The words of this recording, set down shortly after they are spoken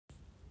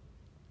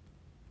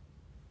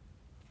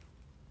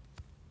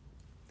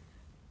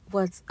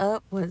What's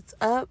up? What's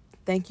up?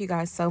 Thank you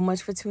guys so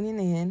much for tuning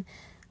in.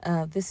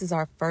 This is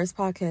our first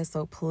podcast,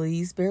 so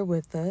please bear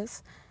with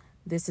us.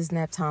 This is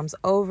nap time's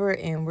over,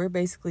 and we're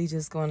basically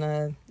just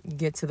gonna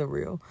get to the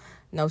real.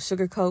 No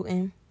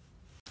sugarcoating.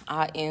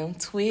 I am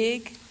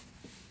Twig.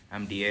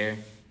 I'm Dier.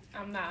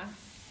 I'm not.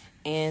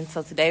 And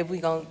so today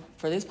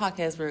for this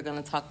podcast, we're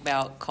gonna talk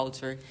about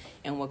culture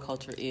and what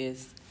culture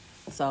is.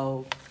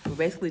 So we're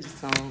basically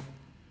just gonna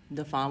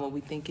define what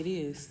we think it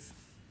is.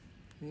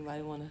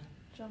 Anybody wanna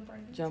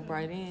jump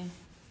right in?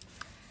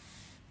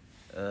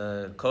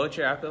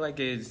 Culture, I feel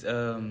like it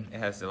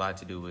has a lot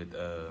to do with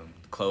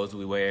clothes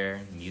we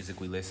wear,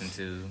 music we listen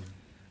to,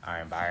 our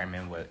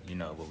environment, what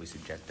we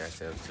subject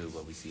ourselves to,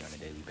 what we see on a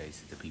daily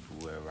basis, the people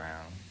we're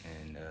around,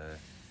 and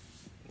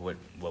what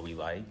we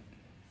like.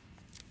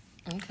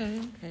 Okay,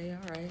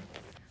 all right.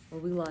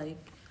 What we like.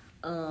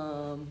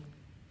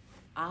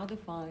 I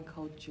define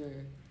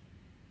culture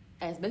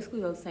as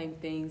basically those same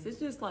things. It's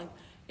just like,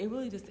 it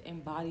really just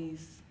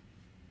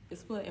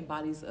it's what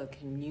embodies a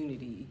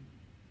community.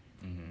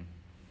 Mm-hmm.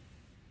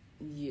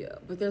 Yeah,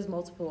 but there's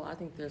multiple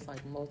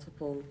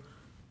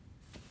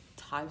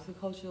types of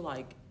culture.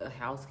 Like a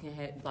house can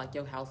have, like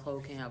your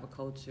household can have a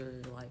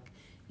culture. Like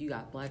you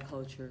got black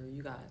culture,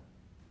 white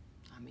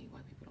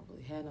people don't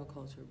really have no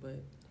culture,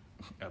 but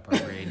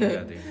Appropriating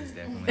others is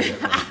definitely a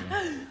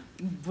culture.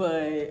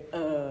 But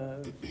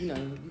you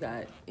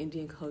got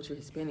Indian culture,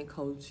 Hispanic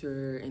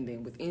culture, and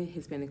then within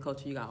Hispanic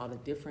culture, you got all the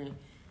different,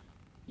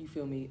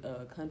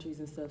 countries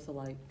and stuff. So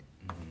like,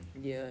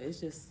 yeah,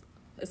 it's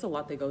a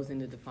lot that goes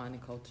into defining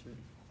culture.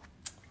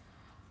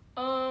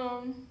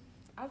 I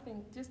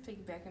think just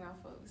piggybacking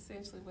off of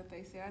essentially what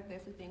they said, I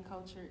definitely think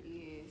culture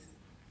is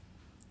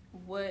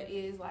what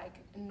is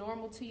like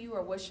normal to you,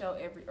 or what's your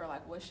everyday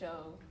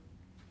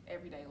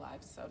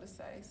life, so to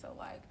say. So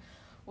like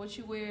what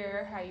you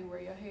wear, how you wear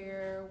your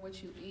hair,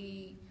 what you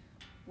eat,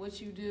 what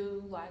you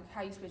do, like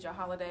how you spend your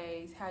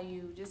holidays, I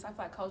feel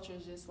like culture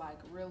is just like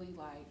really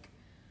like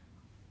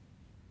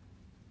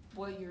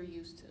what you're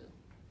used to.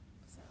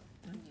 So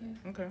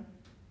yeah. Okay.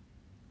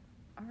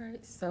 All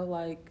right. So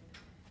like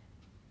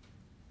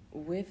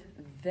with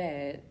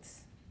that,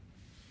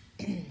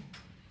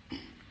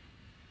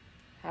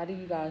 how do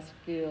you guys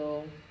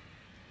feel?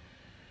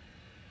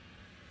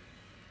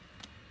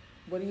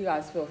 What do you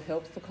guys feel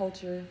helps the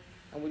culture,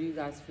 and what do you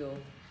guys feel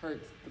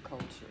hurts the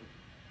culture?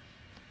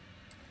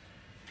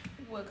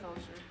 What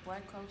culture?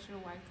 Black culture,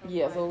 white culture?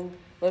 Yeah, so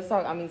let's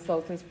talk.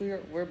 So since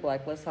we're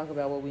black, let's talk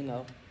about what we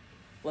know.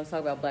 Let's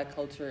talk about black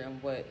culture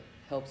and what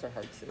helps or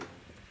hurts it.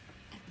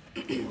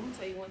 I'm gonna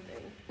tell you one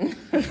thing.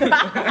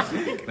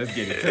 Let's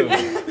get it to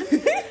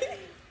it.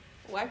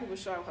 White people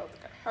sure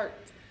hurt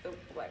the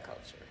black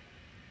culture.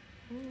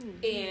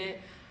 And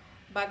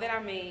by that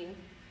I mean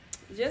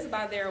just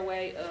by their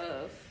way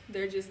of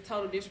their just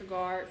total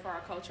disregard for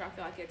our culture. I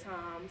feel like at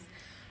times,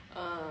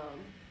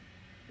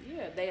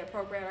 they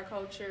appropriate our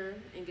culture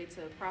and get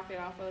to profit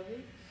off of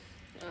it.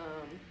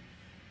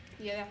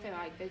 I feel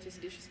like they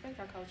just disrespect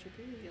our culture,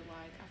 period.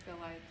 Like, I feel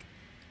like,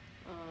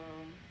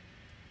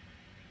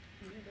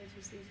 that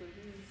just is what it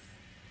is.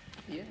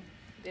 Yeah.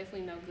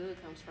 Definitely no good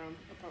comes from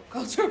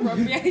cultural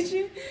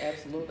appropriation.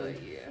 Absolutely.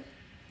 But,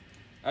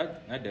 yeah.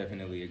 I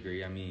definitely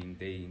agree. I mean,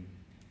 they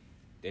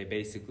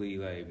basically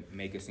like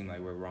make it seem like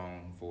we're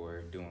wrong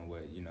for doing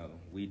what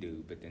we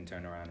do, but then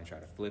turn around and try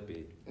to flip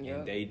it,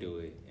 and they do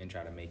it and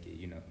try to make it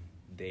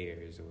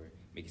theirs, or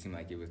make it seem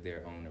like it was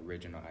their own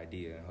original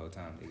idea. The whole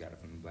time they got it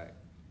from black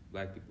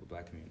people,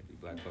 black community,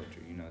 black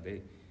culture.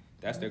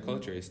 That's their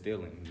culture is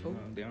stealing.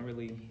 They don't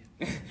really.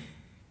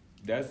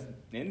 That's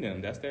in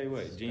them. That's their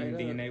gene,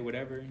 DNA,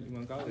 whatever you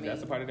want to call it.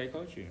 That's a part of their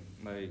culture.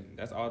 Like,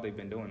 that's all they've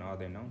been doing, all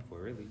they're known for,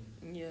 really.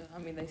 Yeah,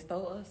 they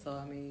stole us, so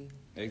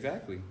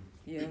Exactly.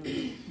 Yeah,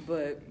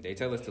 but they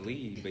tell us to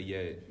leave, but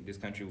yet this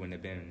country wouldn't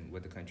have been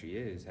what the country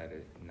is had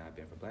it not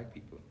been for black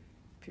people.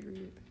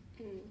 Period.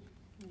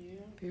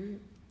 Yeah. Period.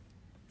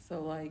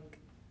 So like,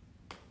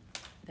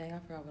 dang, I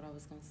forgot what I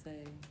was gonna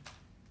say.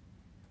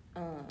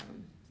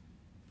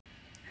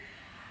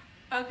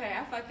 Okay,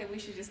 I thought that we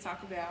should just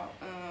talk about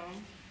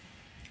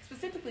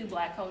specifically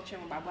black culture.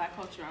 And by black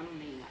culture, I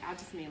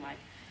just mean like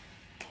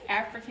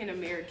African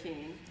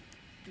American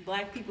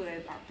black people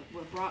that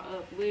were brought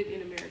up, live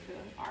in America,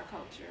 our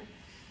culture.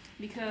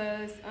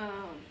 Because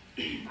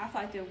I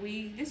feel like that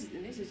this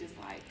is just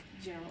like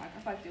general, like I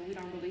feel like that we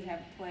don't really have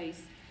a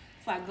place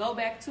to like go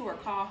back to or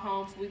call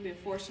home. So we've been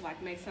forced to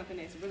like make something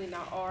that's really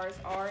not ours,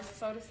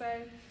 so to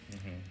say.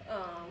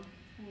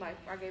 Like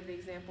I gave the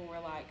example where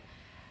like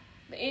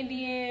the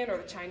Indian or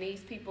the Chinese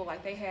people,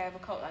 like they have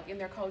like in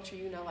their culture,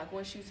 like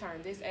once you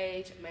turn this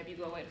age, maybe you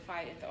go away to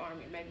fight at the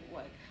army, maybe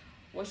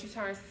once you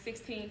turn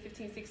 16,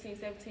 15, 16,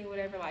 17,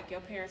 whatever, like your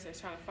parents are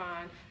trying to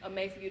find a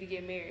mate for you to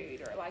get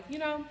married, or like,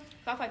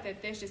 stuff like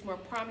that. That's just more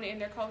prominent in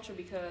their culture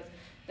because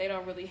they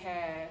don't really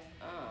have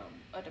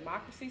a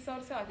democracy, so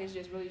to say. Like it's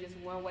just really just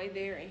one way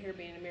there, and here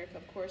being in America,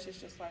 of course, it's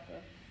just like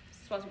it's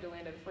supposed to be the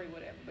land of the free,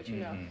 whatever. But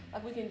like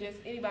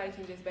anybody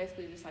can just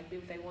basically just like be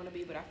what they want to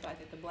be. But I feel like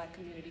that the black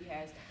community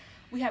has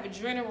we have a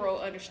general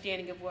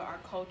understanding of what our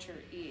culture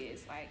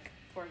is. Like,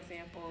 for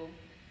example,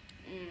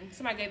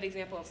 somebody gave the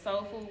example of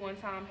soul food one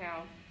time,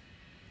 how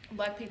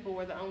black people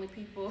were the only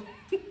people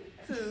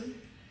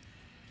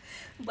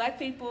Black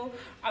people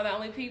are the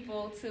only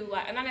people to,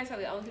 like, not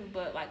necessarily the only people,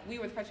 but, like, we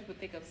were the first people to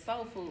think of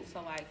soul food.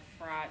 So, like,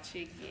 fried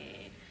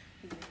chicken,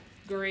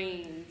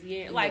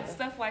 greens, like,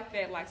 stuff like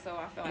that. Like, so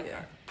I feel like,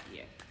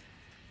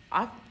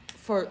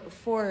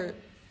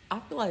 I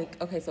feel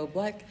like, okay, so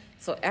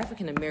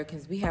African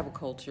Americans, we have a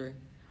culture,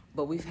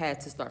 but we've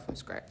had to start from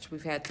scratch.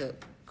 We've had to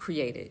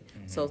create it.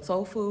 Mm-hmm. So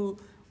soul food,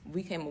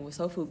 we came up with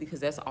soul food because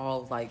that's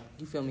all, like,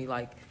 you feel me,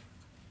 like,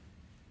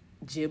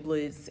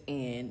 giblets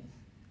and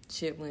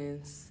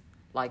chitlins.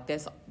 Like,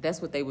 that's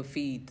what they would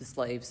feed the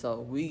slaves.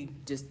 So we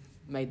just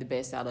made the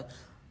best out of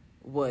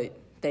what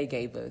they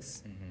gave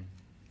us.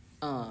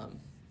 Mm-hmm.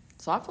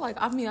 So I feel like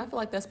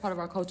that's part of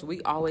our culture.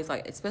 We always,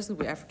 like, especially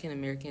with African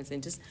Americans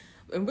and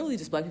really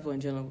just black people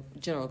in general,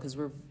 because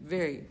we're a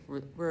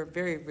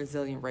very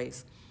resilient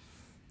race.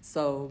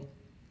 So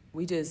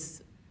we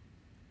just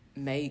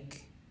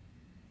make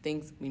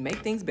things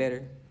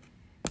better,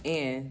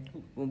 and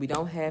when we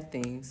don't have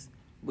things,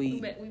 we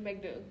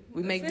make do.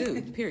 We make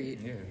do. Period.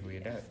 Yeah, we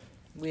adapt.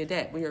 We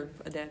adapt. We are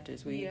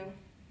adapters. We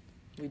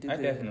do. I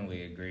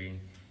definitely agree.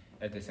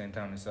 At the same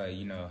time, it's like,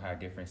 you know, how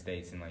different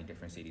states and, like,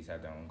 different cities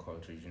have their own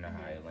cultures. You know,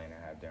 how Atlanta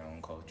have their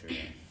own culture.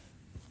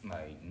 And,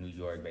 like, New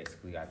York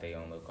basically got their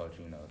own little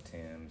culture, you know,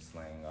 Tim,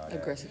 slang, all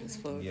that. Aggressive as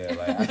fuck. Yeah,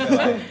 like,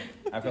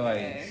 I feel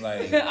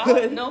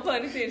like no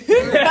pun intended.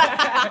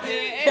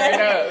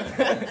 Straight up.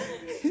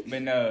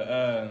 But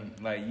no,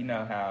 like, you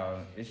know how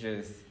it's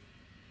just,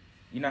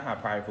 you know how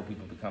prideful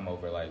people become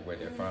over, like, where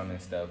they're from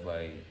and stuff,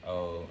 like,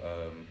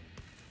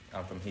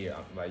 I'm from here.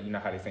 I'm, like, you know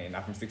how they saying,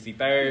 I'm from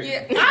 63rd.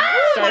 Yeah.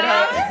 Straight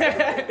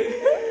up.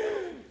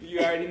 You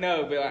already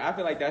know. But, like, I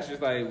feel like that's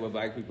just, like, what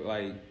black people,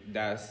 like,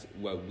 that's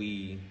what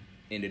we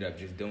ended up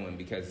just doing,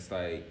 because it's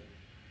like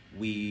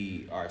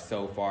we are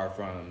so far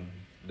from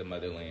the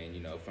motherland,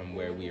 you know, from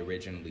where we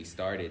originally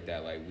started,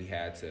 that, like, we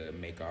had to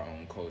make our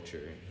own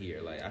culture here.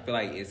 Like, I feel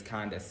like it's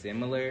kind of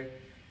similar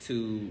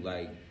to,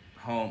 like,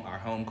 our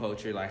home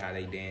culture, like how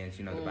they dance,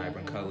 you know, the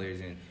vibrant colors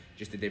and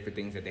just the different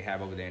things that they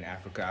have over there in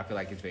Africa. I feel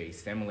like it's very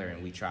similar,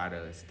 and we try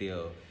to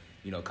still,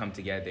 you know, come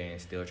together and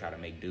still try to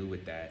make do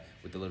with that,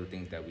 with the little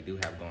things that we do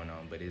have going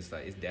on. But it's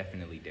like, it's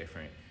definitely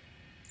different.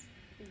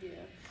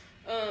 Yeah,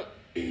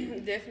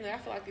 definitely. I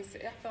feel like it's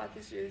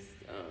just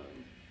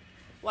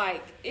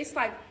like, it's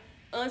like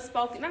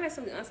unspoken, not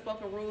necessarily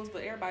unspoken rules,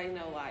 but everybody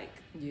know, like,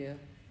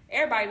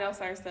 everybody knows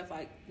certain stuff.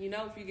 Like, you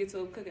know, if you get to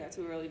a cookout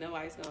too early,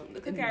 nobody's going.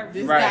 The cookout,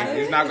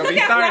 it's not going to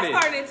be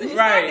started.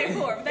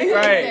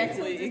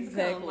 Exactly.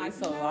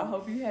 So I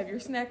hope you have your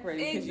snack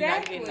ready, because you're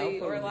not getting no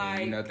food. Or, like,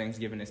 you know,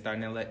 Thanksgiving is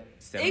starting at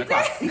 7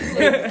 o'clock.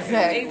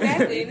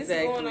 Exactly. And this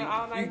is going on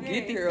all night. You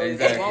get there early,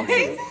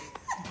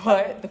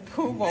 but the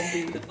food won't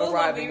be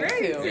arriving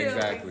until.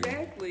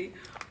 Exactly.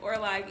 Or,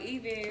 like,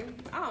 even,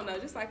 I don't know,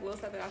 just like little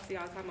stuff that I see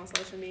all the time on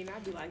social media, and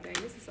I'd be like, dang,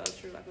 this is so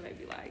true. Like, when they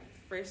be like,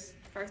 first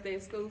day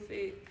of school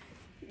fit.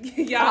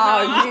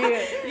 Y'all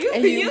know.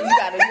 You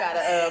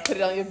gotta put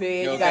it on your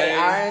bed. You got it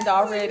ironed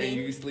already. And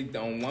you sleep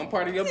on one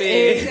part of your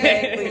bed.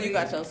 Exactly. You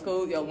got your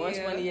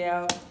lunch money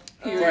out.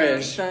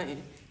 Fresh.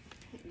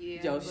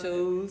 Your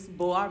shoes.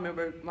 Boy, I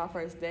remember my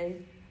first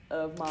day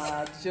of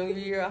my junior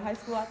year of high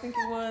school, I think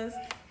it was.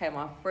 Had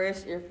my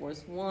fresh Air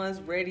Force Ones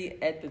ready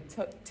at the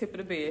tip of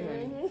the bed,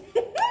 honey.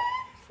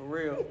 For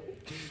real.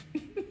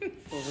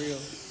 So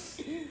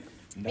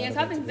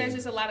I think there's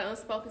just a lot of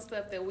unspoken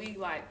stuff that we,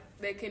 like,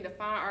 that can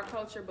define our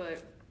culture,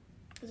 but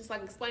just,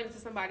 like, explain it to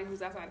somebody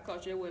who's outside the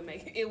culture, it wouldn't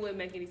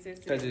make any sense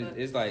to them. Because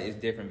it's like, it's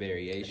different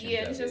variations.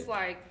 Yeah, it's just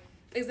like,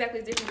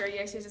 exactly, different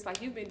variations. Just like,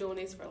 we've been doing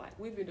this for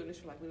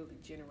literally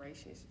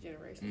generations, you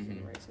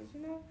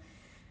know?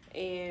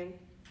 And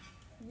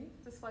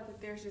just like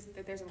that there's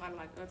a lot of,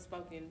 like,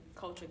 unspoken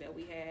culture that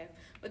we have.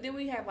 But then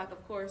we have, like,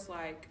 of course,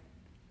 like,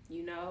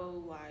 you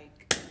know,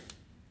 like,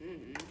 I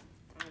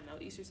don't know,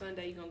 Easter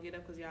Sunday, you're going to get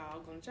up because y'all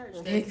all going to church.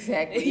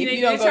 Exactly. If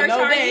you don't go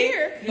no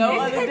day, no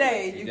other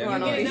day, you're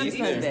going on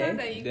Easter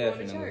Sunday. You're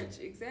going to church.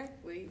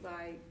 Exactly.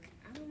 Like,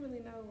 I don't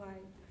really know,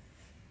 like,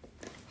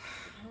 I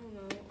don't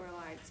know, or,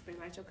 like, spend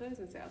night at your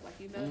cousin's house. Like,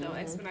 you know, don't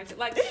expedite your,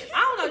 like, I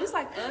don't know, just,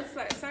 like,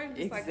 certain,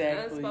 just, like,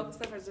 unspoken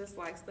stuff is just,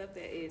 like, stuff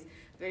that is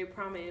very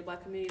prominent in the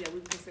Black community that we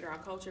consider our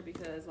culture,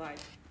 because, like,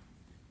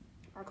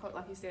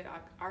 like you said,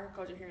 our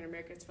culture here in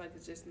America, it's like,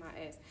 it's just not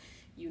as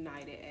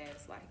united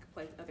as, like,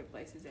 other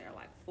places that are,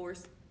 like,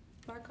 forced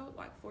to,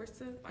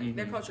 like,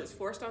 their culture is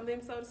forced on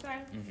them, so to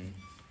say.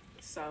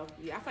 So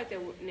yeah, I feel like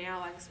that now,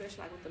 like,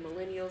 especially, like, with the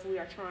millennials, we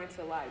are trying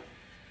to, like,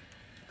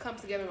 come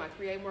together and, like,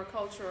 create more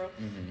cultural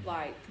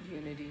like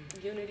unity,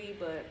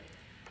 but,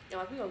 you know,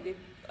 like, we're gonna get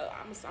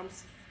I'm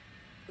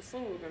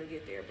assuming we're gonna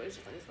get there, but it's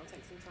just like, it's gonna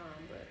take some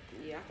time. But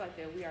yeah, I feel like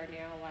that we are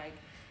now,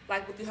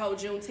 like with the whole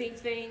Juneteenth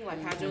thing, like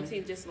how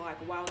Juneteenth just,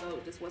 like, a while ago,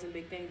 just wasn't a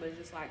big thing, but it's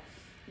just like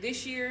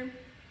this year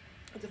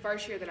it's the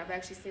first year that I've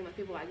actually seen like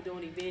people like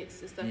doing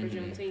events and stuff for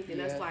Juneteenth, and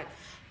that's like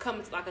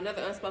coming to like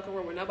another unspoken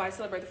word where nobody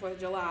celebrated the 4th of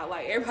July.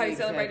 Like everybody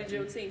celebrated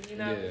Juneteenth, you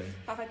know. Yeah.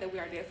 So I think that we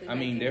are definitely. I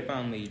mean, they're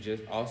finally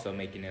just also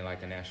making it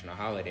like a national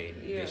holiday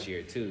this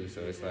year too.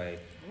 So it's like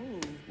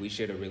we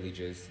should have really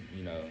just,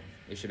 you know,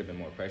 it should have been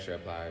more pressure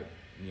applied,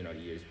 you know, the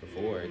years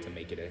before to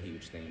make it a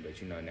huge thing.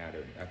 But you know, now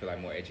I feel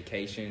like more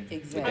education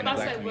within the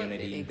Black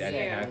community that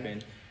can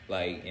happen.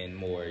 Like, and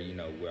more, you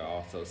know, we're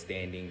also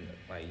standing,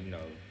 like, you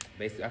know,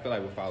 basically, I feel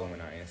like we're following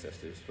our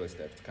ancestors'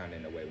 footsteps kind of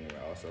in a way when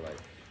we're also, like,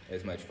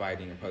 as much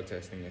fighting and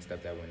protesting and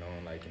stuff that went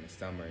on, like, in the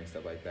summer and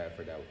stuff like that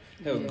for that.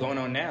 Hell, going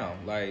on now.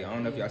 Like, I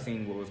don't know if y'all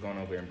seen what was going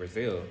on over in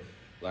Brazil.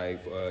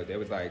 Like, there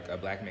was, like, a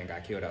black man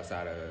got killed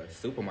outside a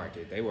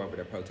supermarket. They were over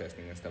there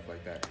protesting and stuff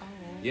like that.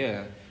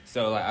 Yeah.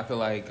 So, like, I feel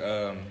like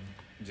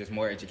just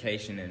more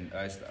education and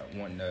us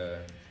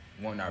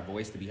wanting our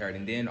voice to be heard,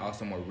 and then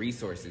also more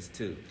resources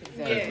too,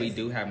 because we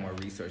do have more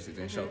resources,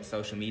 and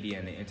social media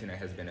and the internet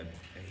has been a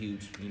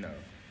huge, you know,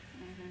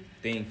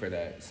 thing for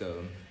that.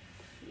 So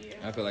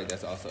I feel like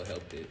that's also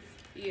helped it.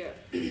 Yeah,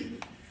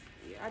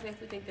 I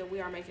definitely think that we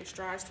are making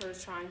strides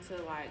towards trying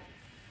to like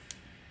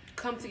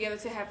come together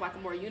to have like a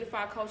more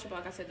unified culture. But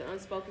like I said, the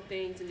unspoken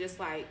things and just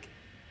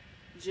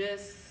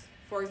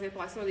for example,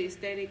 like some of the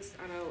aesthetics.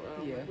 I know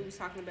we was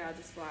talking about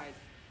just like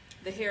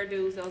the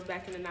hairdos that was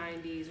back in the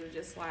 90s, or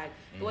just like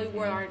the way we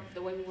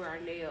wear our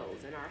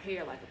nails and our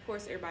hair. Like, of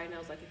course, everybody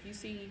knows. Like, if you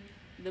see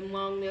them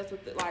long nails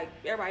with like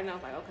everybody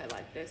knows. Like, okay,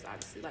 like that's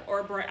obviously like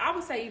or braid. I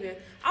would say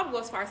I would go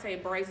as far as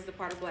saying braids is a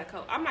part of Black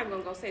culture. I'm not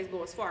gonna go say it's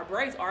go as far.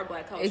 Braids are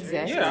Black culture.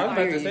 Exactly. Yeah, I was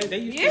about to say they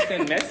used to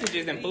send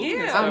messages and food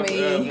and stuff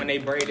when they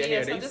braid their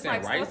hair. They used to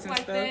send rice and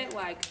stuff. That,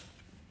 like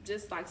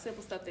just like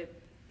simple stuff that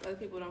other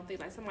people don't think.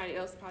 Like somebody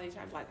else probably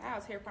try to like,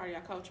 how's hair part of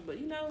your culture? But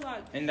you know,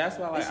 like, and that's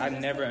why like I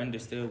never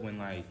understood when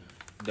like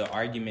the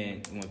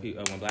argument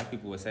when black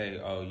people would say,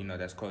 oh, you know,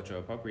 that's cultural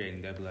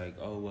appropriating, they'd be like,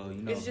 oh, well,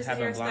 you know,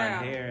 having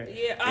blonde hair,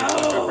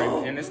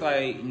 and it's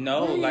like,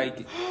 no,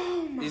 like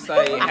it's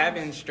like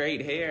having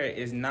straight hair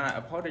is not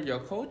a part of your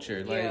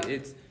culture. Like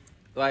it's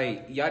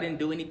like y'all didn't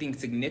do anything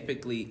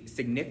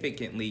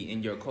significantly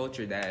in your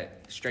culture that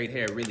straight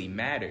hair really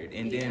mattered.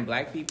 And then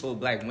black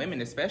women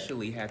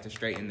especially had to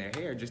straighten their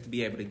hair just to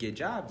be able to get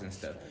jobs and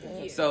stuff.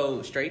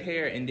 So straight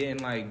hair and then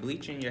like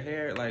bleaching your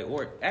hair, like,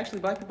 or actually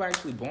black people are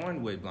actually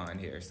born with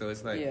blonde hair. So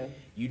it's like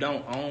you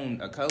don't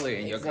own a color,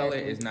 and your color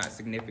is not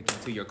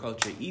significant to your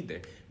culture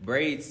either.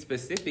 Braids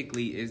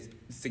specifically is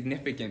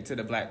significant to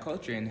the black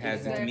culture and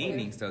has its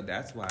meaning. So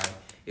that's why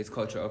it's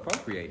cultural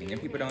appropriating, and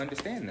people don't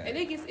understand that. And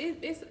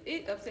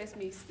it upsets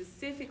me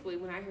specifically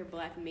when I hear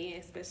black men,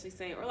 especially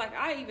saying, or like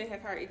I even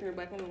have heard ignorant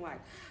black women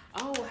like,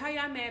 "Oh, how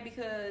y'all mad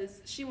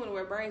because she want to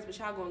wear braids, but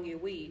y'all gonna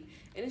get weave?"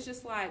 And it's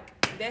just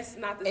like that's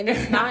not the. And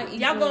it's not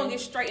y'all gonna get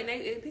straight, and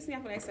it pisses me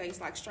off when they say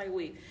it's like straight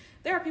weave.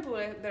 There are people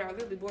that are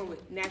literally born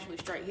with naturally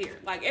straight hair.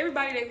 Like every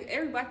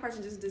black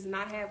person just does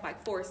not have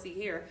like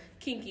 4C hair,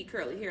 kinky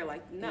curly hair.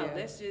 Like no,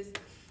 that's just.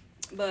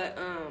 But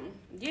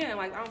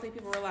like I don't think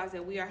people realize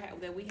that we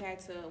had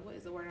to what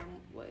is the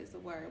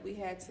word we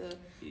had to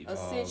evolve,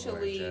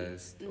 essentially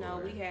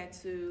we had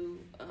to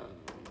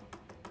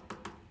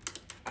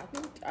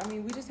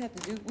we just have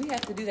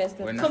to do that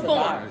stuff.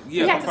 Conform. We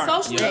have to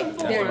socially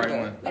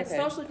conform. Right,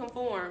 socially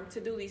conform to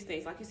do these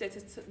things. Like you said,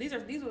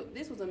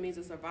 this was a means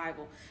of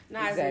survival,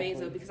 not as a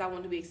means of because I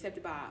want to be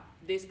accepted by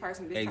this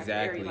person, this type of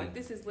area. Like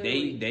this is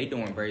literally they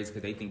doing braids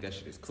because they think that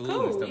shit is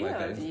cool and stuff like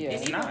that.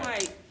 It's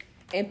not.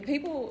 And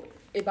people,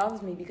 it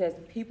bothers me because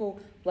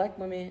black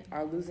women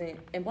are losing,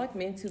 and black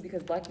men too,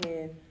 because black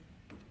men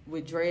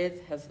with dreads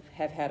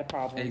have had a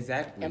problem.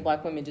 Exactly. And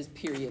black women just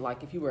period.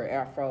 Like if you wear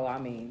afro,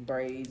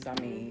 braids,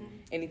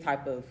 any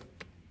type of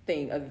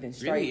thing other than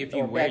straight. Really, if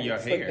you wear your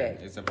hair,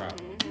 it's a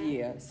problem.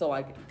 Yeah. So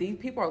like these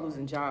people are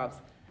losing jobs,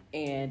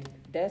 and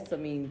that's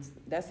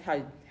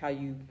how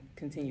you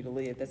continue to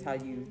live. That's how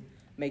you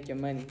make your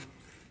money,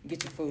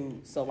 get your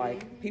food. So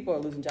like people are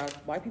losing jobs.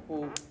 White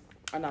people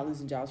are not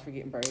losing jobs for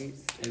getting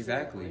braids.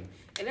 Exactly.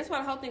 And that's why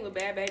the whole thing with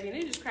Bad Baby, and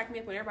it just cracked me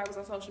up when everybody was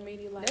on social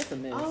media like, that's a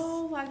mess.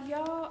 Oh, like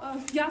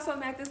y'all so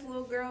mad at this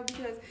little girl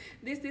because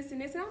this,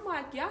 and this. And I'm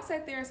like, y'all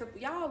sat there and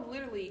y'all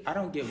literally I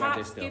don't get why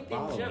they're still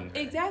following her.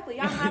 Exactly.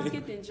 Y'all hop,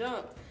 skipped, and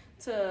jumped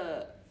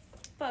to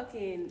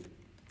fucking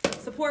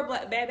support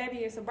Bad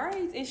Baby and some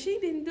braids, and she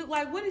didn't do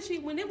like what did she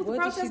when it was the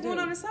protest going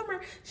on in the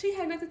summer? She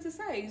had nothing to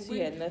say. She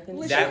had nothing.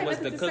 That was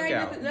the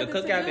cookout. The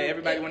cookout that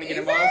everybody want to get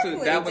involved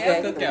to. That was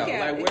the cookout.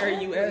 Like where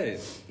are you at?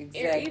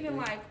 Exactly. Even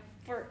like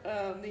for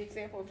the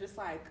example of just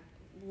like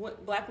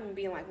what black women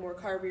being like more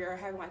curvy or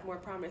having like more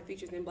prominent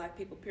features than black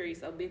people. Period.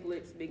 So big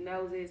lips, big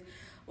noses,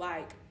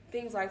 like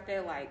things like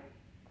that. Like.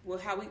 Well,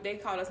 they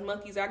call us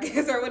monkeys, I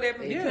guess, or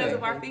whatever, because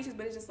of our features.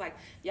 But it's just like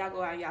y'all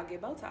go out and y'all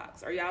get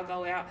Botox, or y'all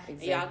go out and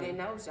y'all get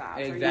nose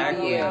jobs, or y'all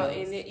go out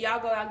and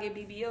y'all go out and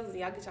get BBLs, and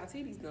y'all get y'all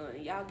titties done,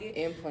 and y'all get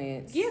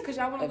implants. Yeah, because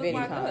y'all want to look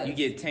like us. You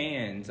get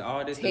tans,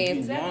 all this.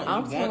 Tans.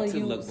 I'm telling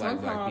you, look like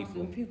black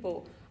people. When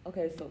people,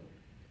 so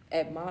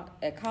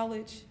at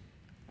college,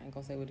 I ain't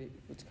gonna say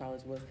which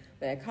college was,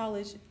 but at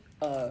college,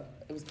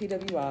 it was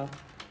PWI.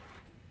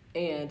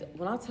 And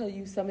when I tell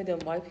you some of them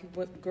white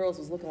people, girls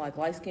was looking like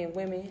light-skinned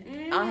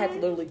women, I had to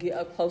literally get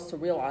up close to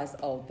realize,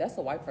 oh, that's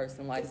a white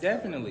person. Like,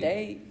 definitely.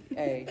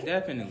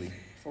 Definitely.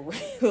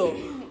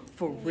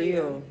 For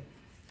real.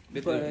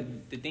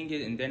 But the thing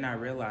is, and they're not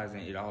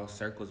realizing it all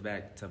circles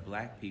back to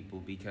black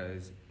people,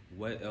 because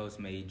what else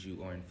made you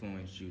or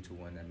influenced you to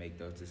want to make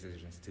those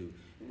decisions to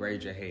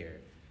braid your hair,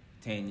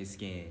 tan your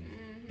skin,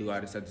 do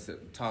all this other stuff,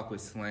 talk with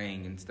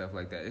slang and stuff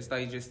like that? It's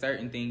like just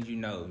certain things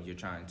you're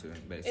trying to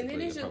basically. And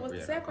then it's just what's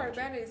the sad part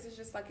about it is it's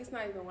just like it's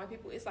not even white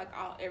people. It's like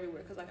all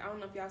everywhere. Cause like I don't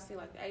know if y'all seen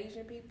like the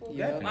Asian people.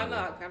 Yeah, I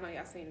know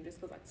y'all seen it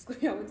just cause like the school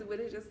y'all went to, but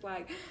it's just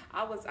like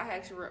I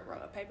actually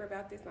wrote a paper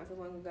about this not too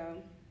long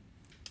ago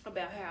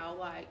about how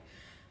like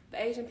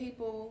the Asian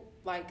people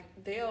like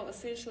they'll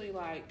essentially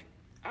like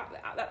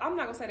I'm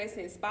not gonna say they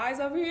send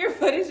spies over here,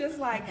 but it's just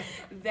like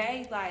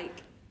they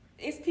like.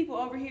 It's people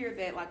over here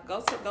that like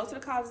go to the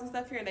colleges and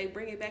stuff here, and they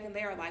bring it back, and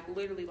they are like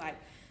literally like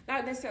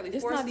not necessarily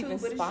it's forced not even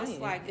to, but spying. it's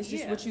just like it's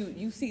just what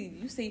you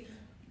see.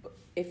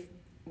 If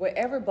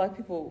whatever black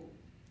people,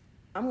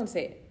 I'm gonna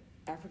say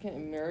African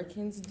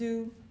Americans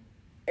do,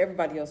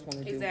 everybody else want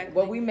to do. Exactly.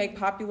 What we make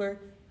popular,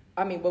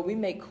 what we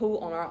make cool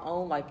on our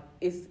own, like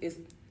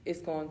it's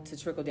going to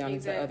trickle down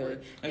into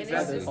other. And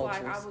exactly. it's just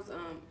cultures. like I was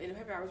in the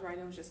paper I was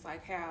writing, it was just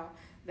like how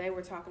they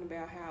were talking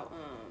about how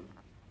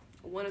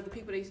one of the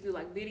people that used to do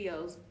like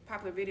videos,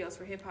 popular videos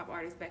for hip hop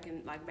artists back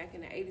in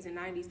the 80s and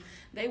 90s,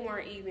 they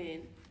weren't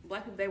even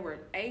black people, they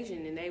were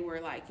Asian, and they were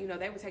like,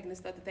 they were taking the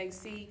stuff that they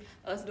see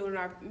us doing in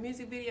our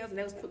music videos, and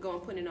they was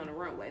putting it on the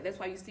runway. That's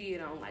why you see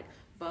it on like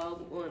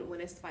Vogue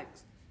when it's like,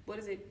 what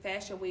is it,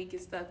 Fashion Week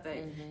and stuff. That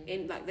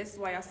and like this is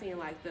why y'all seeing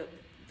like the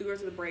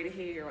girls with the braided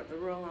hair or the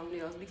real long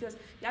nails, because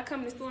y'all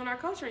coming and stealing our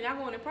culture and y'all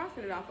going and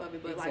profiting off of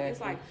it. But like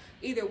it's like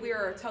either we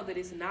are told that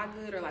it's not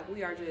good, or like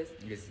we are just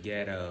it's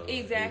ghetto.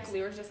 Exactly.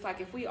 Or it's just like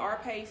if we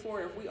are paid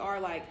for it, if we are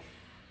like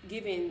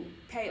giving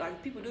pay,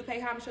 like people do pay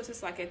homage to us,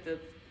 it's like at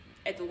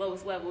the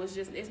lowest level.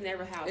 It's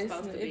never how it's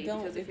supposed to be.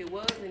 Because if it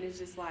was, then it's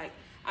just like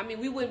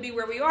we wouldn't be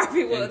where we are if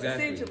it was.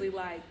 Essentially,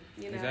 like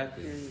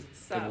Exactly.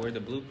 So we're the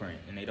blueprint,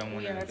 and they don't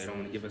want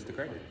to give us the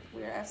credit.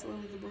 We are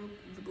absolutely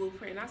the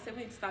blueprint. And I said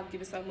we need to stop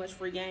giving so much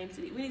free game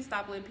to. We need to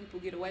stop letting people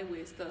get away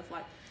with stuff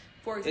like,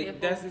 for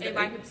example,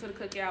 invite people to the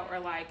cookout, or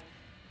like,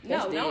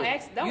 don't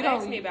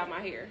ask me about my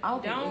hair.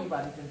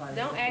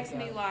 Don't ask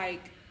me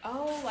like,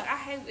 oh, like I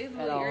hate it.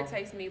 Really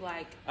irritates me.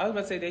 Like I was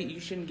about to say that you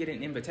shouldn't get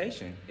an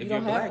invitation if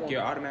you're black.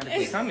 You're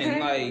automatically coming.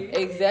 Like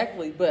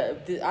exactly,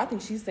 but I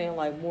think she's saying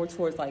like more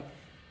towards like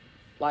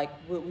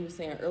what we were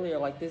saying earlier,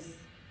 like this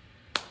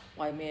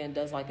white man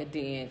does like a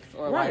dance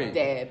or like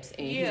dabs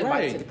and he's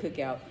invited to the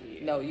cookout.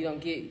 No, you don't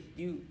get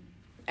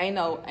Ain't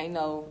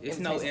no. It's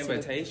no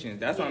invitations.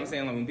 That's what I'm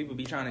saying. Like when people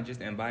be trying to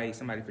just invite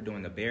somebody for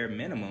doing the bare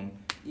minimum.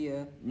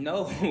 Yeah.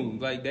 No,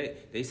 like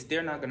they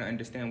still not gonna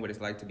understand what it's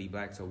like to be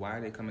black. So why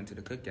are they coming to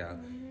the cookout?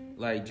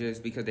 Like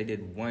just because they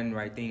did one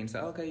right thing and say,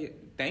 okay,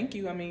 thank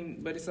you.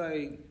 But it's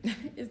like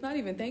it's not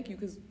even thank you,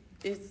 because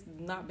it's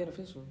not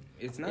beneficial.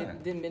 It's not.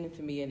 It didn't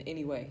benefit me in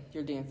any way.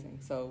 You're dancing,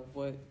 so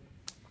what?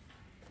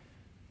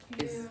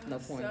 It's no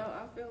point. So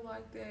I feel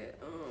like that.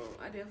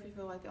 I definitely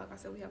feel like that. Like I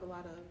said, we have a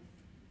lot of.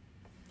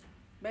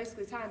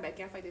 Basically, tying back, I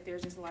feel like that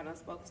there's just a lot of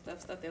unspoken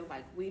stuff that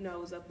like we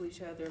know is up with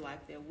each other, like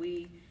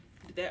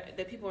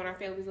that people in our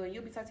families doing.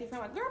 You'll be talking to your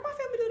family like, girl, my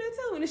family do that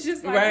too, and it's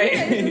just like,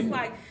 it's just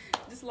like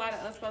just a lot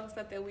of unspoken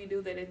stuff that we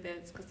do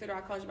that's considered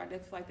our culture. But I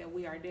definitely feel like that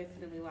we are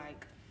definitely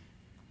like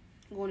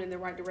going in the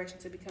right direction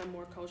to become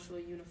more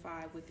culturally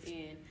unified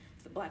within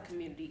the black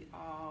community,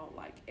 all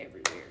like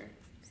everywhere.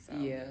 So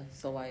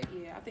so like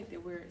I think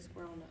that we're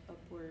on the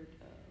upward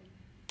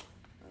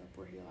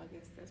hill. I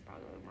guess that's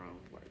probably the wrong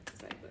word to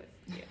say, but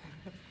yeah.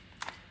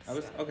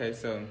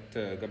 So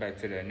to go back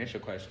to the initial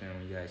question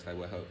when you asked like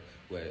what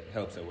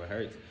helps or what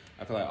hurts,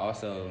 I feel like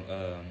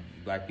also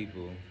black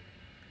people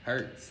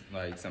hurts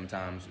like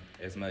sometimes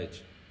as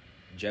much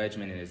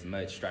judgment and as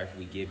much strife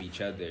we give each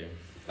other.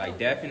 Like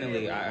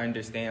definitely I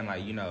understand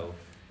like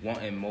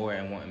wanting more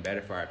and wanting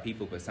better for our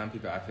people, but some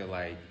people I feel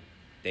like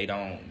they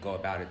don't go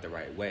about it the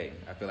right way.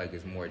 I feel like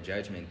it's more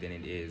judgment than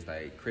it is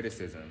like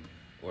criticism.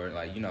 Or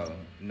like, no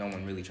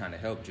one really trying to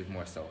help, just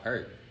more so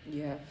hurt.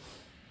 Yeah.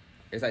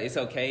 It's like, it's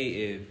okay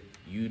if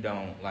you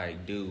don't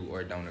like do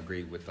or don't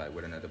agree with like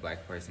what another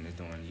black person is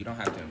doing. You don't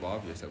have to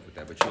involve yourself with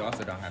that, but you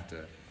also don't have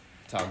to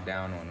talk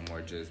down on them or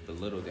just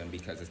belittle them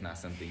because it's not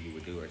something you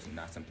would do or it's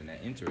not something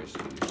that interests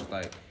you. It's just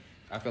like,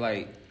 I feel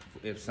like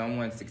if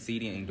someone's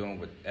succeeding and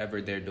doing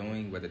whatever they're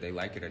doing, whether they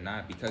like it or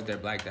not, because they're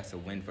black, that's a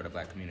win for the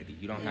black community.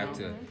 You don't have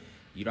to,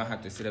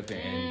 sit up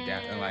there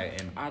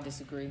and I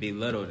disagree.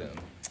 Belittle them.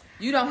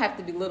 You don't have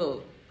to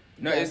belittle.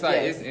 No, it's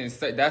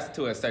like that's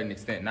to a certain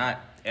extent, not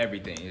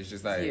everything. It's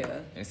just like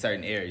in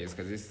certain areas,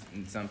 because it's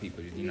some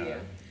people,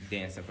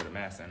 dancing for the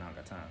master, and I don't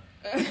got time.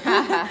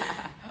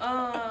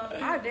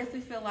 I definitely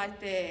feel like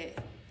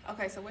that.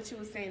 Okay, so what you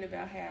were saying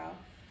about how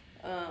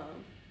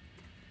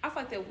I feel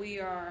like that we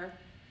are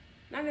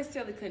not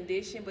necessarily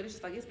conditioned, but it's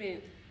just like it's been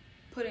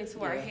put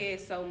into our head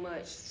so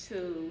much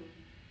to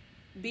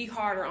be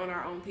harder on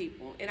our own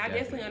people. And I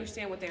definitely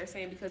understand what they're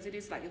saying, because it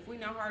is like, if we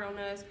not hard on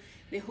us,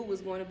 then who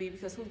is going to be?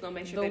 Because who's going to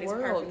make sure that it's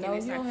perfect? No,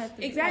 you don't have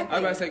to. Exactly. I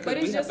was about to say,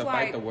 because we have to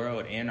like, fight the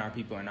world and our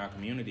people in our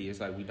community. It's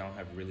like we don't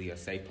have really a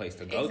safe place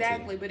to go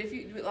exactly. But if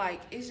you,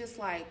 like, it's just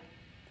like,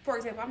 for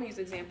example, I'm going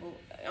to use an example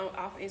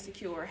off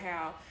Insecure,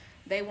 how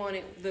they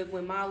wanted,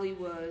 when Molly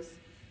was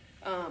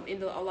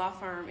in a law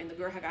firm, and the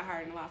girl had got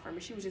hired in a law firm,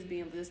 and she was just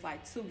being just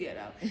like too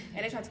ghetto.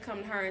 And they tried to come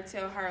to her and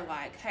tell her,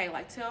 like, hey,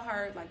 like, tell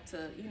her, like,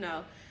 to, you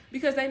know,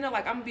 because they know,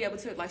 like, I'm gonna be able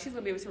to, like, she's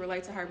gonna be able to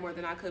relate to her more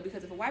than I could.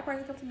 Because if a white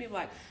person comes to me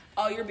like,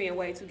 oh, you're being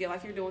way too ghetto,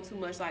 like, you're doing too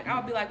much, like,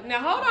 I'll be like,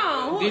 now hold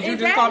on, did you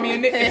just call me a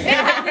nigga? Did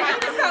you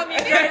just call me a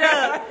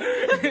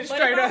nigga? Straight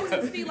But if I up. was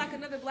to see like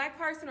another black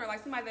person, or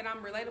like somebody that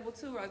I'm relatable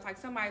to, or like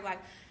somebody like,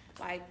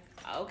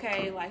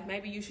 okay, like,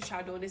 maybe you should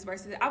try doing this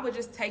versus, I would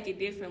just take it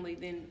differently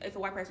than if a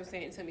white person was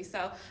saying it to me.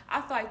 So I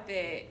feel like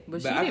that.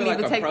 But she I didn't feel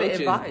even like take the approaches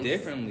advice.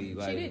 differently.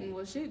 Like, She didn't.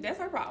 Well, that's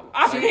her problem.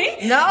 I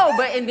mean, No,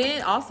 but and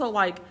then also,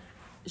 like,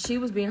 she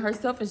was being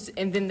herself,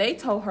 and then they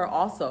told her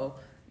also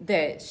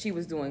that she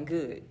was doing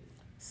good.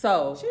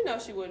 So she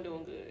knows she wasn't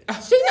doing good. but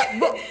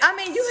I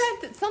mean, you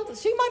had to, something.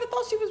 She might have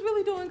thought she was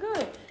really doing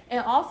good,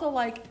 and also,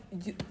 like,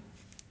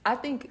 I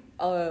think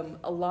a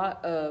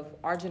lot of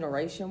our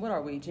generation. What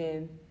are we,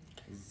 Gen?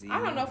 Z. I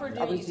don't know if we're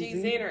Are we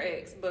Gen Z or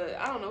X, but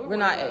I don't know. We're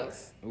not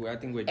X. I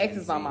think we're X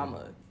Gen is my Z.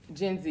 mama.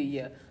 Gen Z,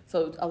 yeah.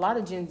 So a lot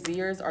of Gen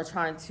Zers are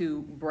trying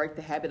to break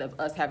the habit of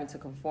us having to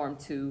conform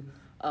to,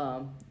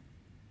 I'm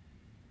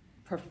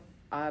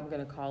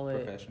gonna call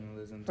it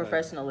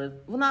professionalism.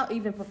 Well, not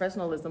even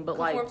professionalism, but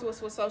conform like to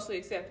what's socially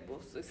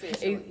acceptable.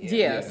 Essentially,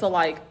 yeah. So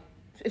like,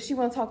 if she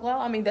want to talk loud,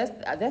 I mean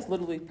that's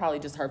literally probably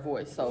just her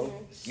voice.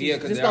 So Yeah,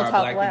 because there are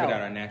black people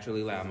that are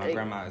naturally loud. My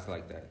grandma is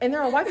like that. And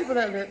there are white people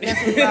that are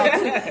naturally loud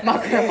too. My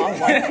grandma's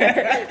like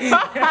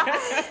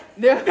that.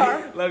 There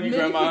are Love you,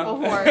 many Grandma. people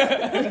who are.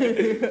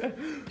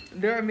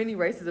 There are many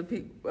races of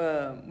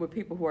people with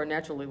people who are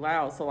naturally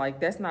loud. So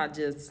like, that's not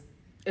just.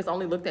 It's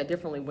only looked at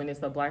differently when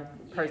it's a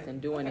black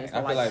person doing it. So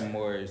I feel like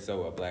more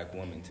so a black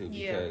woman too,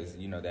 because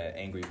you know that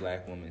angry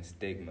black woman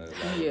stigma.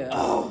 Like,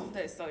 oh,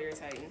 that's so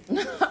irritating.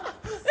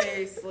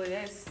 Seriously,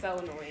 that's so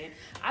annoying.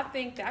 I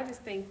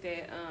just think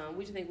that I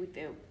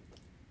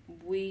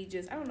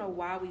don't know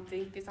why we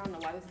think this. I don't know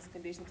why this is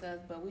conditioned to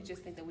us, but we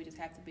just think that we just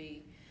have to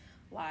be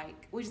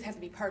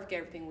perfect at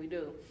everything we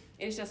do.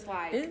 It's just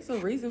like, it's a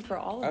reason for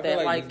all of I that.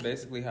 feel like it's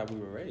basically how we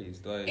were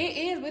raised. Like, it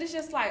is, but it's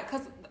just like,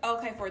 cause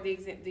okay, for the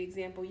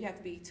example, you have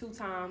to be 2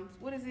 times.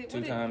 What is it?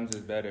 Two times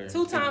is better.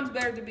 2 times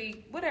better to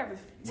be whatever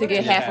to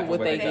get half of what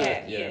they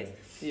get. Yeah.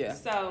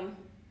 Yes. So,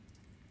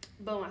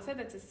 boom. I said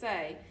that to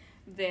say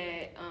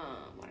that.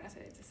 What did I say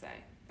that to say?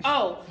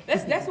 Oh,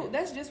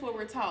 that's just what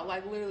we're taught.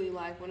 Like, literally,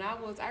 like when I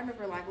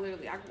remember, like,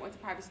 literally, I went to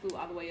private school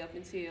all the way up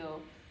until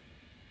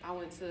I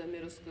went to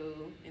middle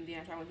school, and then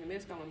after I went to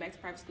middle school, I went back to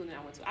private school, and then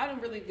I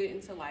didn't really get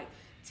into like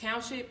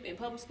township and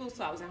public school,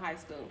 so I was in high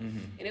school.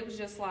 Mm-hmm. And it was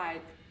just like,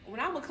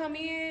 when I would come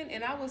in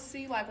and I would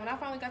see, like, when I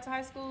finally got to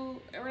high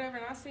school or whatever,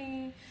 and I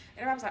seen, and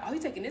everybody was like, oh, you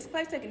taking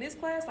this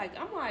class? Like,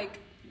 I'm like,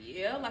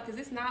 yeah, like, cause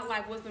it's not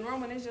like what's been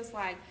wrong, and it's just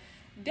like,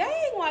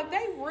 dang, like,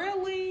 they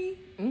really,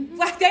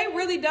 like, they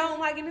really don't,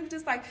 like, and it's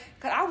just like,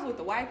 cause I was with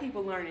the white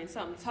people learning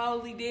something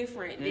totally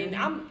different, and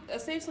I'm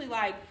essentially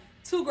like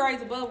 2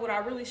 grades above what I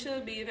really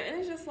should be, and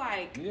it's just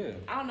like,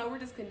 I don't know, we're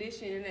just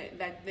conditioned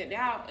that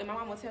now, and my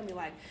mom will tell me,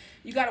 like,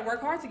 you got to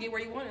work hard to get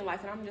where you want in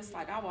life, and I'm just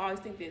like, I will always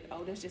think that,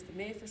 oh, that's just a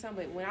myth or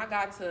something. But when I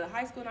got to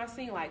high school and I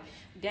seen, like,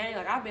 dang,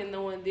 like, I've been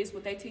knowing this,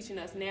 what they teaching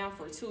us now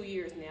for 2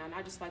 years now, and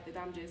I just like that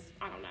I don't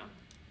know,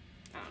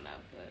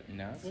 but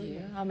no,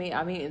 yeah,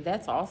 I mean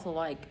that's also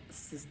like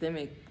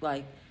systemic,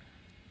 like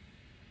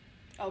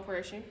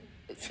oppression.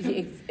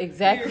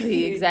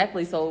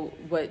 Exactly. So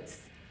what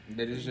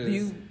that is just,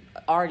 you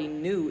already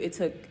knew, it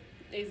took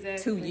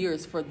Exactly. 2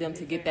 years for them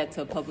to get that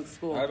to public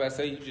school. I was about to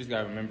say, you just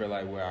gotta remember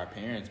like where our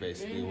parents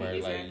basically were.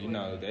 Exactly. Like, you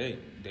know, they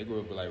grew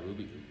up with like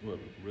Ruby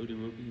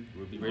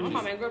Bridges. My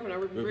mama ain't grew up with no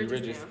Ruby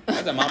Bridges now.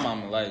 I said my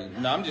mama, like,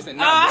 no, I'm just saying,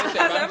 I not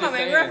said with her, my mama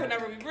ain't grew up with no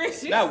Ruby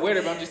Bridges. not with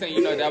her, but I'm just saying,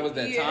 you know, that was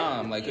that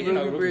time. Like, 'cause, you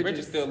know, Ruby Ruby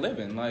Bridges Bridges still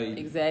living. Like,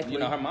 Exactly. you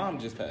know, her mom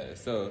just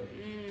passed. So,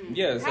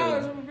 yeah, so. How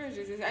old is Ruby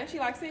Bridges? Ain't she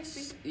like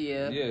 60?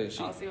 Yeah. Yeah,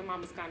 she. Oh, see, my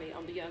mama's kind of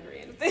on the younger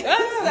end of things.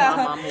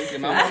 My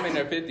My mom in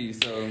her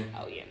 50s, so.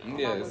 Oh, yeah, no.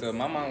 Yeah, so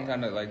my mom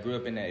kind of like grew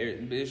up in that area.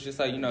 But it's just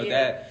like, you know,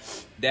 Yeah.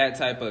 that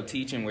type of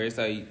teaching where it's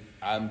like,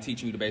 I'm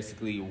teaching you to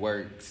basically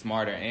work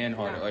smarter and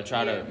harder, or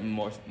try to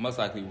most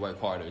likely work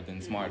harder than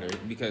smarter,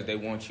 because they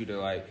want you to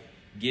like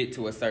get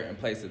to a certain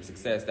place of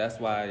success. That's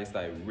why it's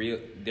like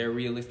their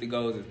realistic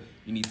goals is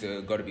you need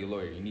to go to be a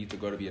lawyer, you need to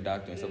go to be a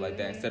doctor and stuff like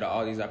that, instead of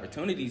all these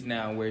opportunities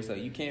now where it's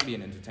like you can be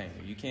an entertainer,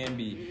 you can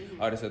be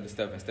all this other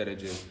stuff instead of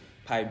just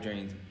pipe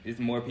dreams. It's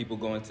more people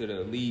going to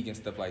the league and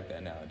stuff like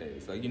that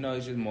nowadays. Like, you know,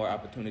 it's just more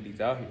opportunities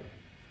out here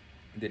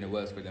than it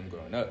was for them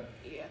growing up.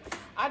 Yeah,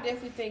 I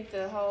definitely think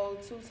the whole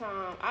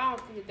 2-time, I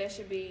don't think that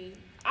should be,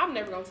 I'm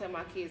never going to tell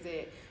my kids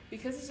that,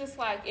 because it's just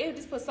like, it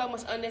just puts so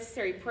much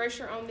unnecessary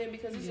pressure on them,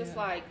 because it's just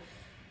like,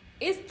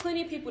 it's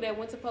plenty of people that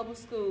went to public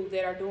school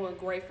that are doing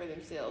great for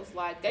themselves.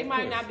 Like, they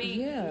might not be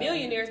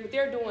millionaires, but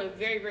they're doing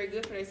very, very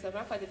good for themselves. And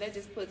I feel like that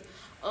just puts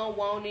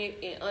unwanted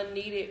and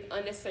unneeded,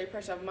 unnecessary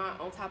pressure of mine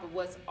on top of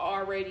what's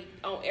already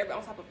on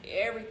top of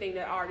everything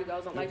that already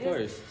goes on. Like, of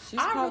course.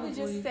 I really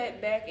just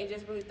sat back and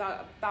just really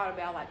thought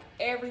about like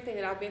everything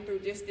that I've been through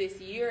just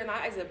this year, and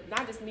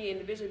not just me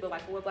individually, but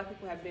like what Black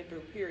people have been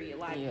through. Period.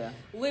 Like,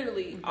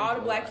 literally, all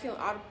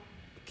the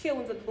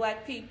killings of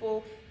Black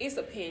people. It's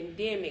a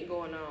pandemic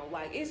going on.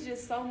 Like, it's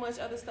just so much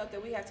other stuff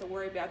that we have to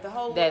worry about. The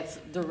whole that's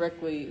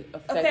directly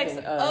affects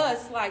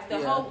us. Like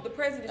the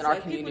presidency.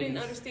 Like, people didn't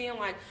understand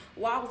like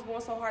why I was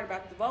going so hard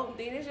about the voting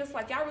thing. It's just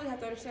like y'all really have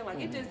to understand.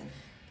 Like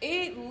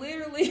it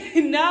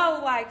literally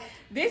like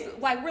this.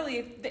 Like,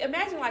 really,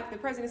 imagine like the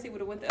presidency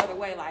would have went the other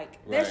way. Like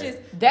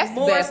that's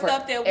more bad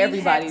stuff that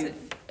everybody.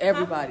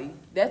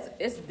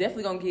 It's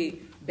definitely gonna get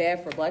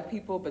bad for Black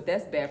people, but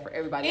that's bad for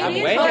everybody.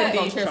 The way that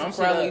these Trump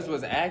rallies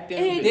was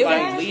acting,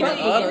 like leading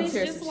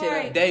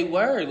up, they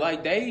were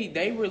like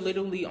they were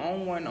literally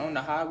on one on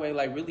the highway,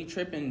 like really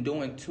tripping,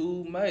 doing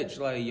too much.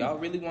 Like, y'all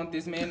really want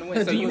this man to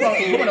win, so you want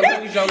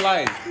to lose your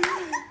life.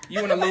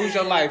 You want to lose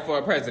your life for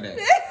a president.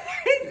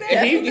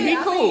 He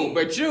cool,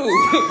 but you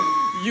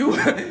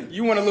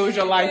want to lose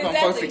your life on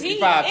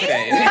 465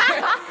 today.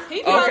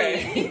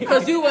 Okay,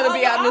 because you want to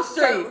be out in the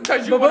street,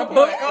 because you want to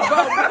play.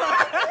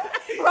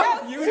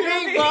 You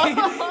hear me?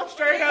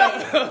 Straight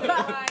up.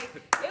 Like,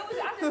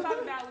 I just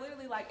thought about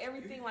literally like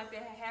everything like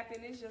that had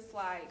happened. It's just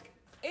like,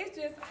 I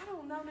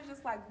don't know. It's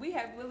just like we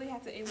really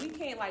have to, and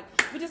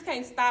we just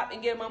can't stop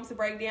and get a moment to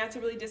break down to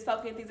really just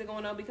soak in things that are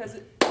going on, because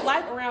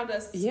life around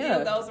us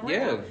still goes around.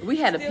 Yeah. We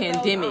had a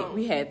pandemic.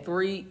 We had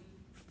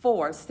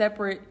 4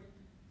 separate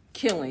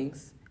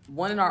killings,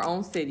 one in our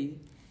own city,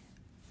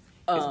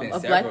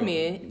 of Black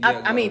men.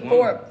 I mean,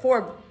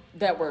 four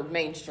that were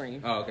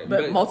mainstream. Oh, okay.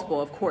 But multiple,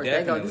 of course.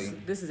 Definitely.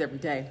 This is every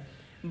day.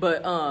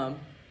 But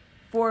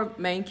 4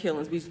 main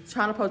killings. We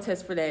trying to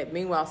protest for that.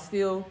 Meanwhile,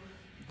 still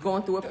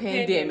going through a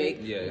pandemic.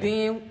 Yeah.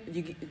 Then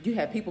you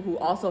have people who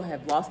also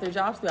have lost their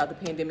jobs throughout the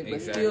pandemic,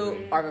 but still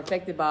are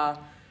affected by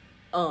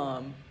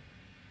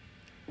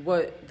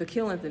what the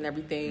killings and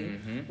everything.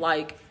 Mm-hmm.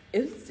 Like,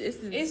 it's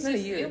been a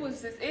year.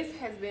 It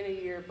has been a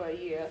year,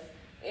 but yeah.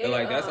 And,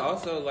 like, that's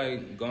also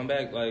like going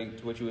back like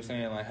to what you were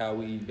saying, like how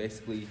we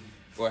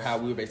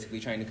were basically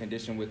trained to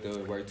condition with the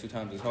work 2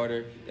 times as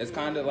harder. It's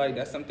kind of like,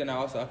 that's something that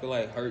also I feel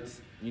like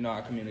hurts,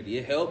 our community.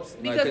 It helps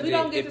because we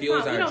don't get it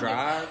fuels our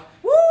drive.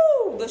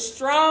 The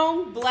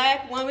strong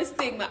Black woman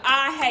stigma.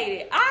 I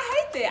hate it.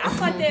 I hate that. I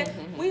feel like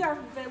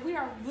that we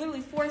are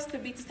literally forced to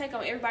take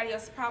on everybody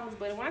else's problems.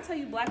 But when I tell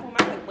you Black women,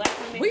 I think Black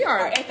women we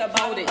are at the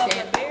bottom of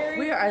the barrel.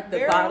 We are at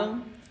the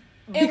bottom.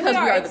 Because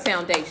we are the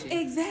foundation.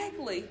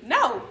 Exactly. No,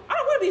 I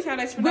don't want to be the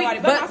foundation for nobody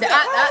but myself.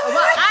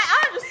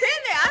 I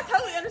understand that. I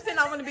totally understand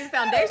I want to be the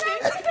foundation.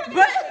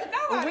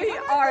 But we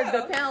are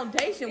the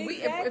foundation.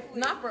 Exactly. If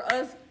not for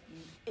us,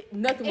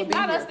 nothing would be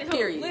here.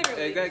 Period.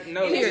 Exactly.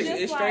 No,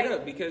 it's straight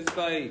up, because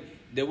like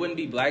there wouldn't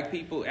be Black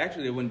people.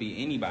 Actually, there wouldn't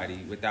be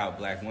anybody without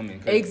Black women.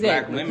 Because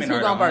Black women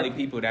are the only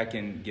people that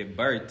can give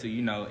birth to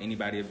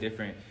anybody of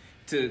different,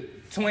 to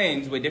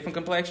twins with different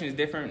complexions,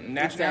 different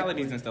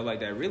nationalities and stuff like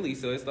that. Really,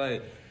 so it's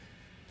like.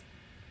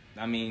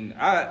 I mean,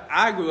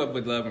 I grew up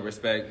with love and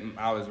respect.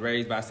 I was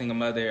raised by a single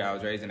mother. I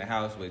was raised in a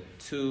house with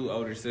 2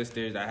 older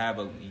sisters. I have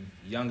a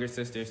younger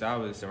sister, so I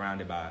was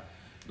surrounded by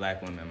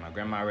Black women. My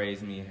grandma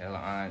raised me, hella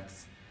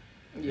aunts,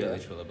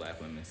 village full of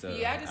Black women. So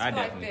yeah, I just feel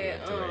like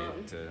that.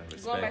 To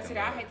respect going back to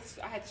that,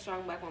 I had the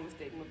strong Black woman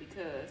stigma,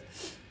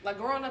 because, like,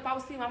 growing up, I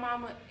would see my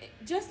mama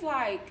just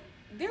like,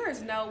 there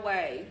is no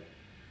way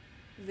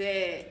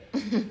that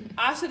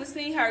I should have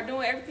seen her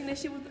doing everything that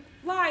she was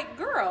like,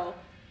 girl.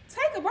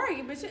 Take a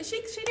break, but she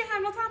didn't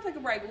have no time to take a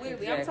break.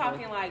 Literally, exactly. I'm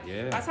talking like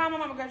by the time my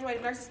mama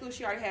graduated nursing school,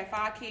 she already had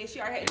 5 kids.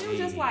 It was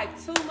just like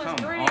too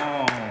much.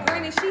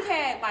 Granted, she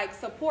had like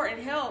support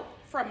and help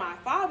from my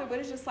father, but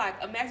it's just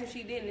like, imagine if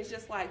she didn't. It's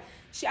just like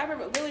I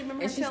remember her telling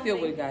me, and she still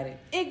would have got it.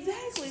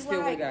 Exactly, she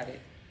still would have got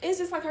it. It's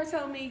just like her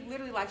telling me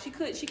literally like she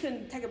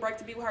couldn't take a break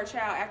to be with her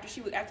child after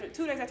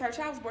 2 days after her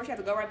child was born. She had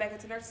to go right back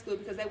into nursing school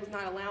because they was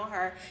not allowing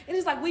her. And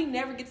it's like we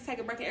never get to take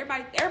a break. And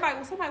everybody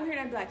when somebody would hear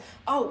that and be like,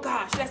 oh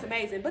gosh, that's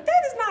amazing. But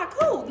that is not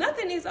cool.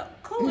 Nothing is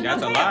cool and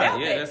that's okay a lie. about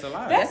Yeah, that. that's a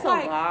lie. That's a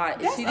lie.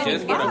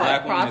 Just for the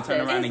Black woman to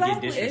turn around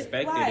and get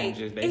Exactly. disrespected and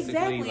just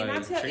basically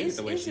like treated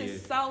the way she is. It's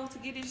just so to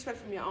get disrespect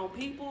from your own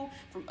people,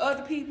 from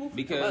other people,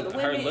 because from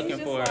other women. Her looking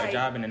for a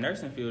job in the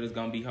nursing field is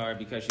gonna be hard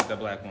because she's a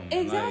Black woman.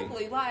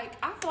 Exactly. Like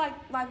I feel like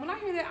when I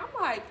hear that,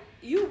 I'm like,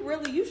 you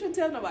shouldn't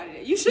tell nobody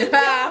that. You shouldn't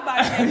tell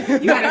nobody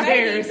that. You got a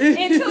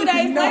baby. And 2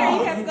 days later,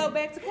 you have to go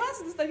back to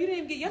classes and stuff. You didn't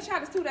even get, your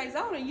child is 2 days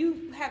old, and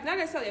you have not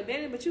necessarily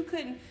abandoned, but you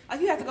couldn't, like,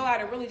 you have to go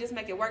out and really just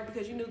make it work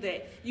because you knew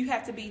that you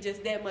have to be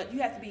just that much, you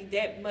have to be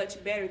that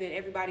much better than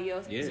everybody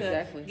else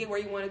to get where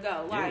you want to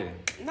go. Like,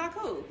 not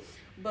cool.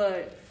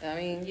 But, I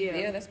mean,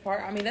 that's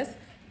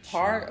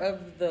part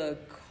of the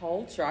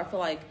culture. I feel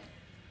like,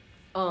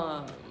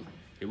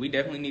 we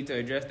definitely need to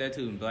address that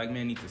too. Black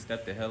men need to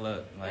step the hell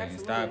up, like, and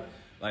stop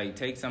Like,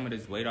 take some of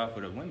this weight off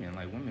of the women.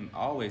 Like, women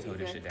always hold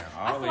this shit down.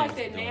 I feel like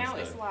that now. Stuff.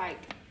 It's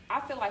like, I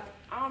feel like,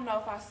 I don't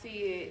know if I see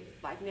it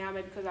like now,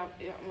 maybe because I'm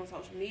on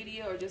social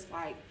media or just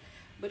like,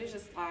 but it's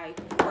just like,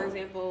 for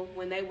example,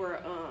 when they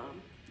were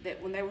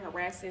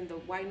harassing the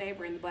white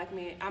neighbor and the black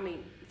man.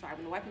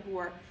 When the white people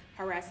were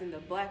harassing the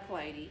black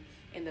lady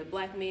and the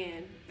black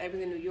man, they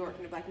was in New York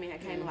and the black man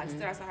had came and like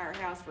stood outside her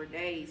house for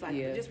days, like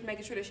just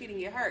making sure that she didn't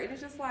get hurt. And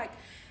it's just like,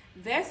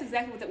 that's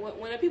exactly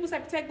when people say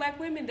protect black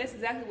women, that's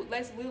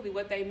literally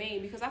what they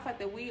mean, because I feel like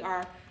that we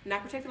are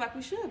not protected like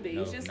we should be.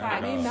 No, it's just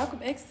like, Malcolm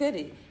X said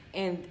it,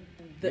 and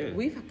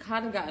we've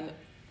kind of gotten.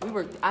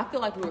 I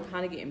feel like we were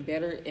kind of getting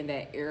better in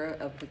that era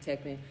of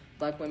protecting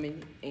black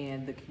women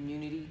and the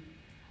community,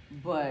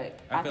 but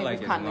I think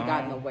we've kind of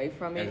gotten away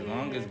from it. As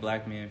long as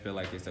black men feel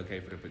like it's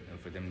okay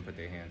for them to put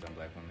their hands on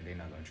black women, they're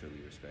not going to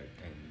truly respect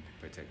and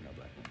protect no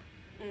black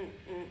women.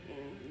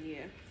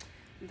 Yeah.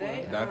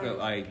 I feel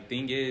like,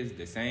 thing is,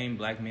 the same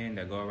black men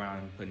that go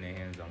around putting their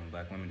hands on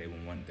black women, they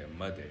would want their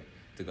mother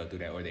to go through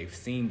that, or they've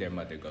seen their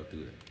mother go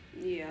through it.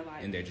 Yeah,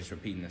 like, and they're just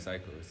repeating the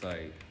cycle. It's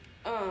like,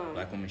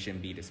 black women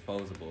shouldn't be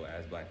disposable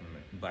as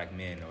black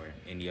men or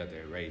any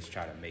other race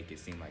try to make it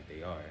seem like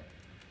they are.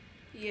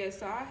 Yeah,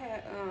 so I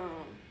had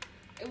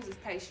it was this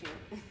patient,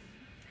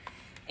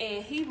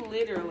 and he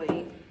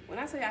literally, when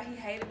I tell y'all he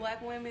hated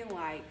black women,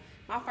 like,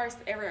 my first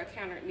ever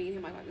encounter with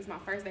him, like this is my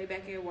first day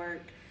back at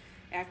work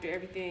after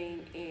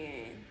everything,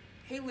 and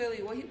he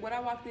literally, what I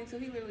walked into,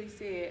 he literally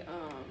said,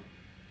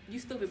 "You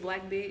stupid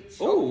black bitch."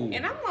 Ooh.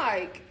 And I'm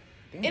like,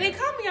 damn. And it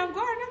caught me off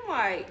guard, and I'm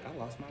like, I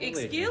lost my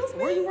excuse me?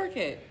 Where you work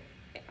at?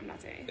 I'm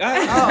not saying.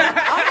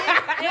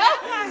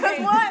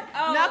 What?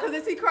 No, because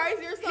is he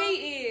crazy or something?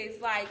 He is,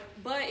 like,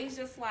 but it's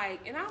just like,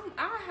 and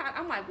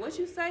I'm like, what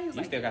you say? He was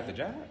you like, still got the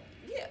job?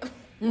 Yeah.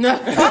 No.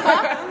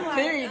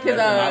 Period,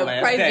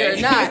 because crazy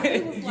or not,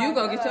 you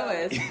gonna get your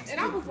ass. And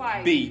I was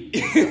like, beat.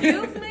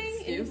 Excuse me?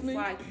 And he was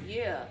like,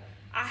 yeah,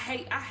 I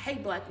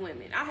hate black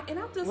women. And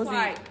I'm just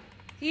like,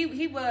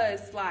 he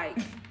was like,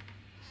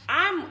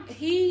 I'm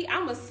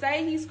gonna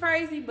say he's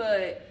crazy,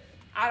 but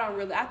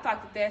I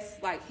thought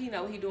that's like, he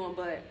know what he doing,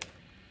 but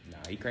nah,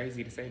 he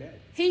crazy to say that.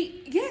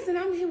 He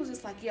was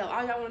just like, yo,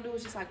 all y'all want to do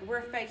is just like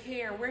wear fake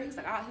hair and he's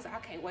like, I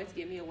can't wait to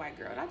get me a white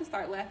girl. And I just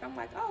started laughing. I'm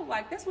like, oh,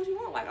 like, that's what you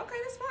want. Like, okay,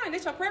 that's fine.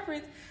 That's your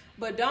preference,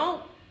 but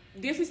don't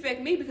disrespect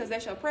me because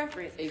that's your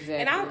preference. Exactly.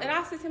 And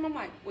I said to him, I'm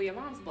like, well, your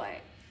mom's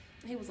black.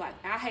 And he was like,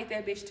 I hate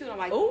that bitch too. And I'm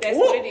like, that's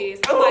what it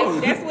is. I'm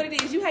like, that's what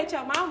it is. You hate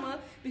your mama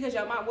because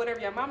your mom, whatever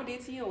your mama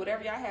did to you, or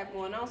whatever y'all have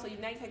going on. So you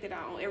now you take that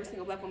out on every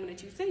single black woman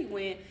that you see.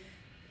 When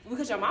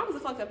because your mama's a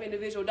fucked up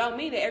individual, don't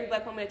mean that every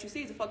black woman that you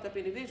see is a fucked up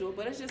individual.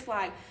 But it's just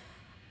like,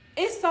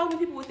 it's so many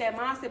people with that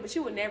mindset, but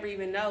you would never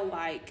even know.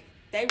 Like,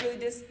 they really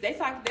just they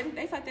fight that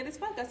it's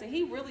fuck us, and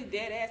he really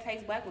dead ass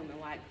hates black women.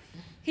 Like,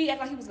 he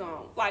act like he was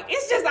gone. Like,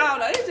 it's just, I don't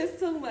know, it's just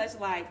too much.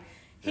 Like,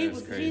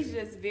 he's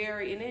just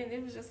very, and then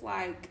it was just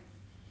like,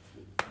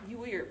 you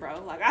weird,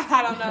 bro. Like,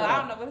 I don't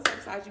know what to say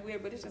besides you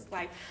weird, but it's just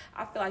like,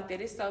 I feel like that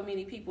it's so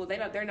many people,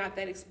 they're not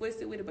that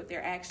explicit with it, but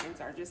their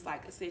actions are just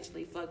like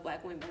essentially fuck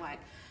black women. Like,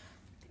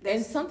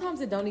 and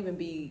sometimes it don't even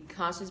be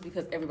conscious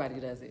because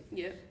everybody does it.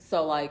 Yeah.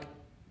 So like,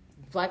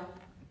 black,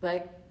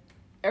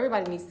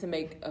 everybody needs to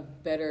make a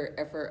better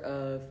effort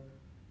of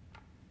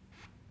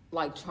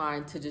like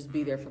trying to just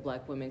be there for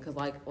black women, because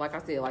like I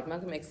said, like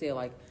Malcolm X said,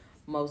 like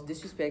most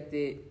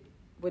disrespected.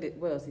 What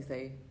else he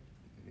say?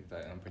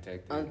 Like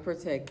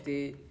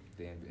unprotected.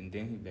 And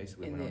then he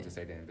basically went on to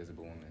say the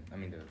invisible woman. I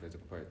mean, the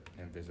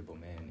invisible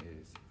man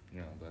is,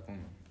 black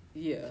woman.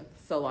 Yeah.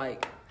 So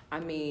like, I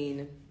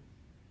mean,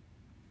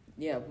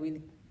 yeah,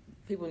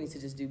 people need to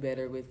just do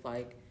better with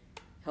like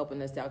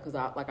helping us out,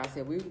 because like I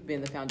said, we've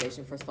been the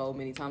foundation for so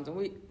many times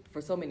and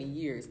for so many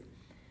years,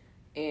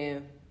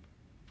 and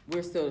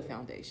we're still the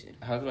foundation.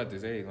 I was about to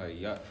say, like,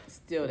 y'all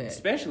still that,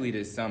 especially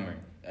this summer.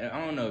 I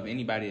don't know if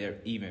anybody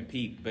even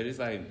peeped, but it's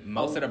like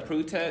most of the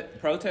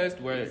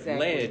protests were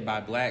led by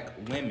black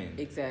women.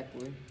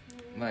 Exactly.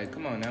 Like,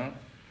 come on now.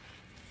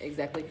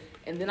 Exactly.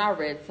 And then I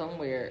read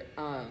somewhere,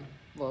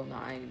 well, no,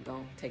 I ain't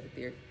gonna take it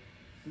there,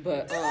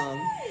 but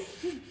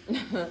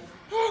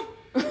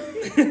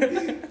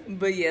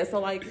but yeah, so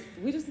like,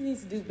 we just need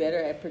to do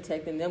better at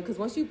protecting them, because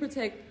once you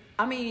protect,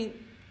 I feel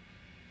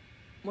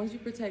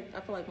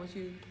like once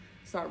you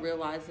start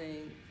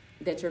realizing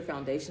that your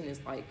foundation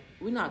is like,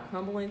 we're not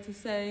crumbling to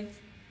say,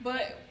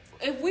 but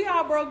if we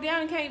all broke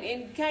down and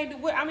can't do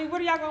what, what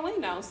are y'all gonna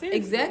lean on? Seriously.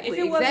 Exactly.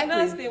 If it wasn't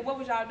us, then what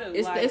would y'all do?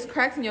 It's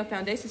cracks in your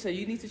foundation, so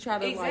you need to try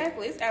to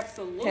exactly. It's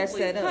absolutely, catch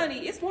that up.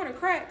 Honey, it's more than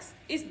cracks.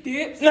 It's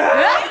dips.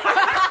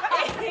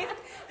 Everything.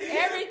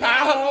 Everything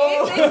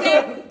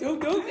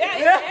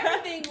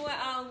went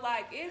on.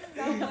 Like, it's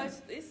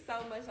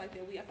so much like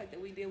that. I think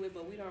that we deal with,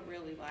 but we don't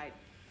really like.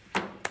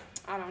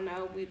 I don't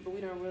know. We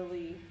don't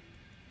really.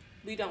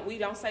 We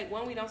don't say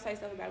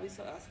stuff about it. We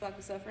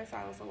suffer in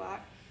silence a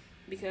lot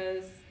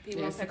because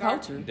people don't take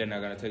culture. They're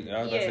not gonna take.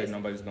 I was gonna say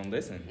nobody's gonna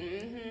listen.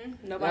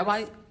 Mm-hmm.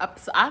 Nobody.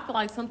 So I feel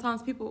like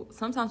sometimes people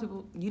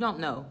you don't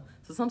know.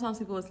 So sometimes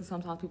people listen.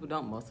 Sometimes people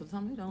don't. Most of the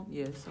time they don't.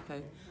 Yes,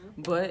 okay.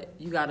 Mm-hmm. But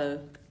you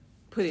gotta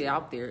put it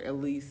out there at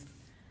least.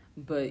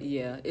 But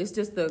yeah, it's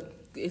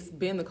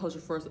been the culture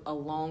for a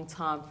long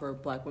time for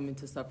Black women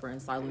to suffer in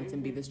silence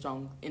and be the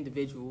strong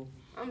individual.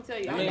 I'm gonna tell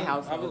you, in the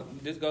household.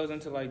 This goes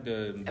into like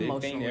the big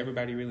thing that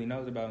everybody really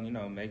knows about,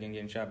 Megan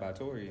getting shot by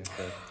Tory and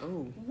stuff.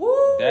 Ooh.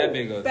 Woo! That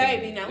big old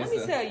baby. thing. Now let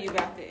me tell you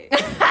about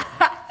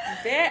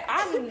that.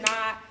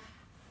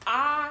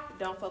 I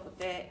don't fuck with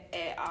that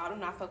at all. I do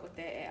not fuck with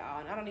that at all.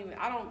 And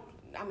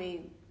I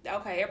mean,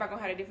 okay, everybody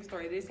gonna have a different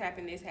story. This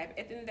happened. At the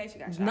end of the day, she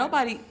got shot.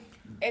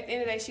 At the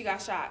end of the day, she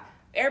got shot.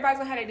 Everybody's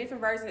gonna have a different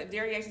version,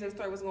 variations of the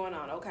story. What's going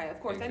on? Okay, of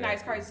course, that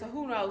night's crazy. So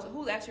who knows?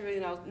 Who actually really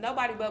knows?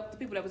 Nobody but the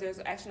people that was there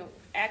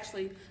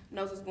actually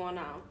knows what's going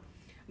on.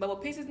 But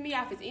what pisses me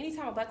off is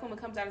anytime a Black woman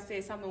comes out and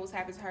says something was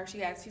happening to her,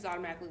 she's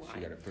automatically lying.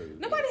 She gotta prove.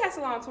 Nobody has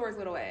to lie on Tory's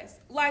little ass.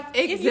 Like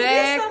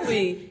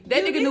exactly,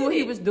 that nigga knew what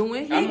he was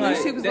doing. He knew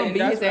she was gonna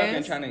beat his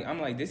ass.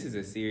 I'm like, this is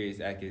a serious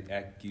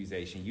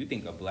accusation. You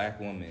think a Black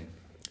woman,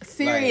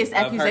 serious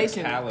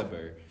accusation, of her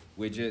caliber,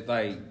 with just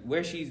like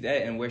where she's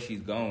at and where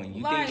she's going,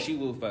 you think she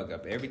will fuck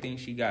up everything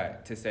she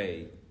got to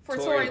say for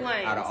Tory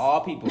Lanez out of all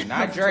people,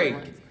 not Drake.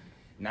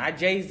 Not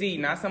Jay-Z,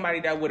 not somebody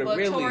that would have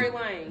really... Tory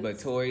Lanez. But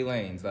Tory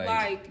Lanez.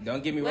 Like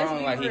don't get me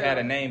wrong, like, he had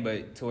a name,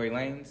 but Tory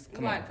Lanez?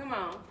 Come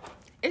on.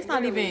 It's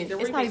not even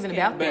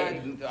about that.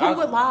 Who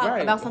would lie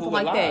about something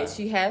like that?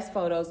 She has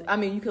photos. I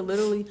mean, you could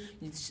literally...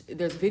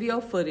 There's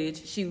video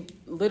footage. She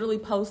literally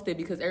posted,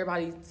 because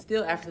everybody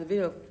still, after the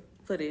video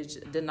footage,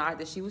 denied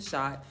that she was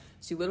shot.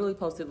 She literally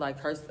posted, like,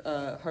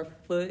 her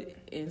foot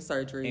in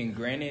surgery. And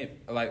granted,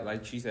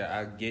 like she said,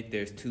 I get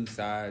there's two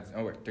sides,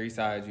 or three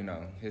sides,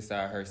 his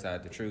side, her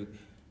side, the truth.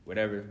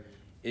 Whatever.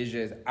 It's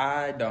just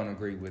I don't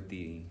agree with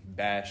the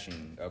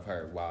bashing of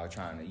her while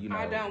trying to,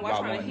 I don't. While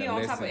trying to heal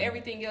on top of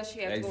everything else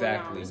she has going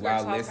on. Exactly.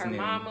 While listening.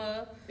 Her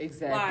mama.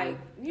 Exactly.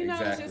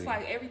 It's just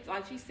like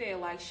like she said,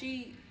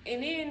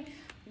 and then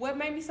what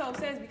made me so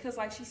upset is because,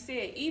 like she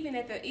said, even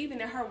at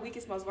her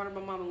weakest, most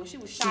vulnerable moment, when she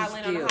was shot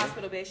laying on the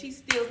hospital bed, she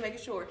still was making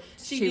sure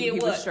she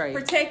did what?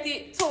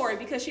 Protected Tory,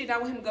 because she did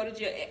not want him to go to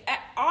jail.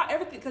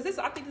 Everything, because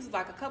I think this is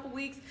like a couple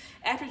weeks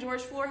after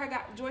George Floyd had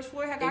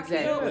got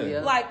killed.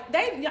 Yeah. Like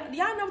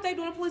y'all know what they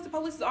doing. The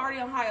police is already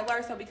on high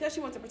alert. So because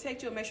she wanted to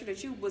protect you and make sure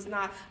that you was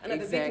not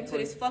another victim to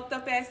this fucked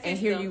up ass system. And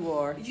here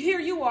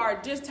you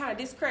are, just trying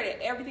to discredit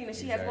everything that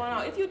she has going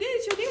on. If you did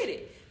it, you did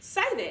it.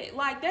 Say that.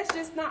 Like, that's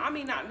just not,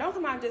 don't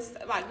come out just,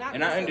 like, not.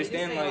 And I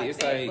understand, like, it's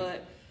that,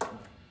 like, but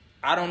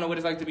I don't know what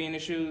it's like to be in the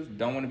shoes,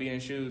 don't want to be in the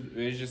shoes.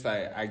 It's just,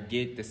 like, I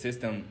get the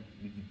system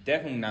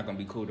definitely not going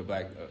to be cool to a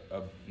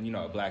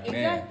black man.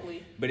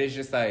 Exactly. But it's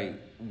just, like,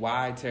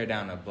 why tear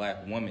down a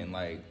Black woman?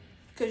 Like,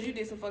 because you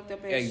did some fucked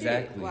up ass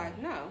exactly. shit.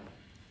 Like, no.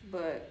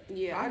 But,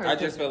 yeah. I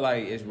just feel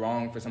like it's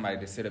wrong for somebody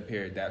to sit up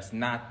here that's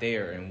not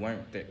there and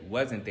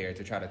wasn't there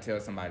to try to tell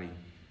somebody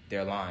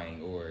they're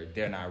lying or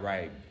they're not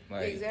right.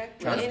 Like,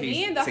 exactly. Trying to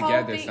piece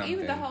together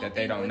something that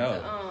they don't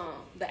know.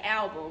 The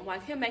album,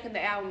 like him making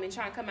the album and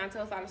trying to come out and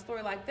tell us out a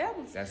story, like that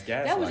was just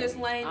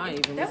lame.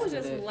 That was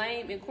just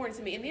lame and corny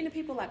to me. And then the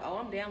people like, oh,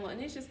 I'm downloading.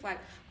 And it's just like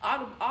all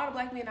the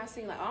Black men I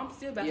seen, like, oh, I'm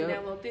still about to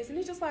download this, and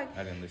it's just like,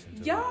 I didn't listen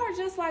to y'all are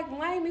just like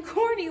lame and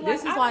corny.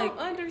 Like, I don't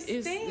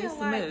understand. It's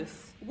like,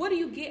 what do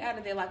you get out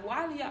of that? Like,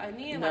 why do y'all? And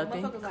then like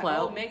motherfuckers like,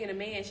 oh, Megan a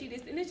man, she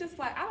this, and it's just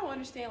like, I don't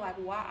understand. Like,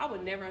 why? I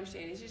would never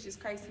understand. It's just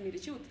crazy to me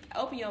that you would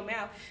open your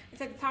mouth and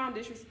take the time to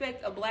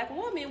disrespect a Black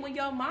woman when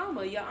your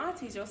mama, your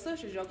aunties, your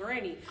sisters, your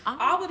granny,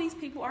 all of these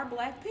people are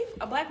Black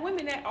people, Black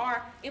women that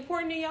are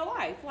important in your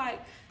life.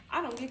 Like,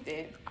 I don't get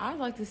that. I'd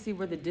like to see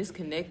where the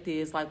disconnect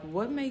is. Like,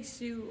 what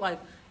makes you like?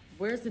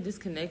 Where's the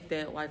disconnect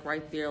at? Like,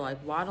 right there. Like,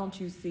 why don't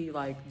you see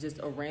like just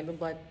a random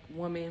Black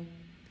woman,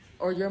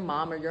 or your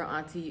mom, or your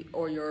auntie,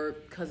 or your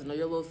cousin, or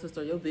your little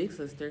sister, or your big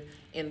sister,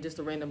 and just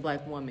a random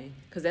Black woman?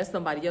 Because that's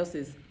somebody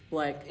else's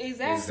Black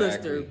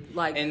sister.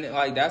 Like, and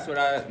like that's what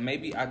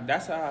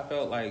that's how I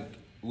felt like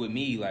with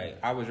me. Like,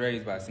 I was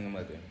raised by a single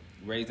mother,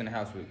 raised in a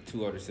house with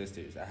two older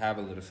sisters. I have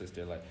a little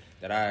sister like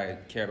that I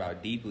care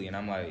about deeply, and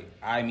I'm like,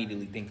 I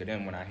immediately think of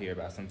them when I hear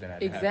about something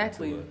that happened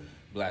to a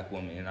Black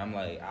woman, and I'm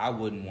like, I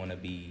wouldn't want to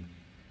be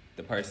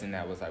the person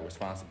that was like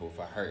responsible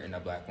for hurting a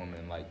Black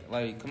woman.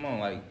 Like come on,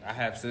 like, I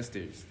have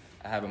sisters,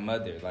 I have a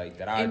mother, like,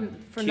 that I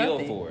kill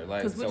for.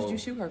 Like, because what did you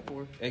shoot her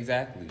for?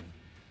 Exactly.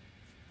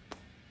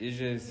 It's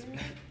just.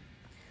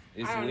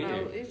 It's I don't weird.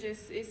 know.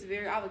 It's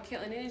very, I would kill,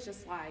 and then it's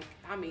just like,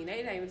 I mean, they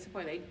ain't even to the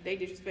point they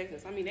disrespect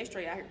us. I mean, they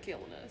straight out here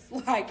killing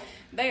us. Like,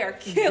 they are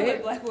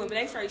killing Black women.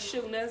 They straight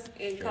shooting us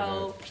in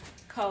cold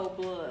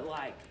blood.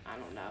 Like, I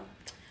don't know.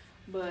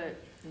 But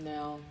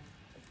now,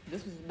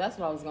 that's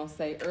what I was gonna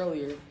say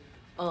earlier.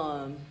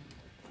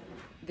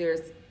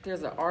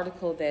 There's an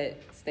article that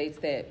states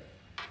that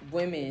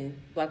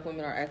Black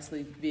women are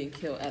actually being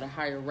killed at a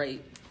higher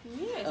rate.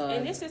 Yes,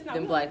 and this is not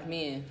than Black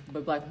men,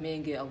 but Black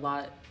men get a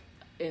lot.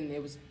 And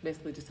it was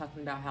basically just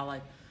talking about how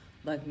like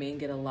Black men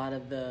get a lot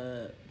of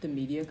the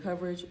media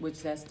coverage,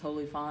 which that's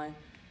totally fine.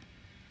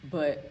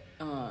 But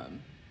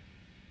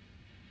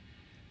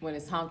when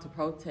it's time to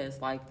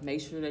protest, like,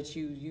 make sure that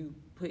you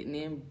putting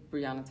in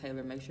Breonna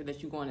Taylor. Make sure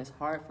that you're going as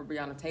hard for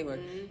Breonna Taylor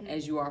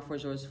as you are for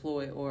George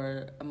Floyd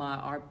or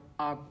Ahmaud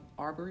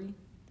Arbery.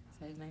 Is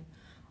that his name?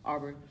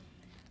 Arbery.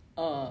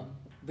 But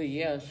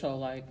yeah, so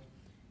like.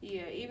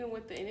 Yeah, even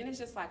with and then it's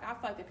just like, I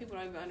feel like that people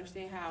don't even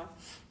understand how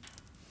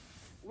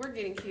we're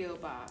getting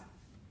killed by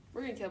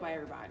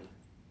everybody.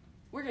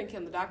 We're getting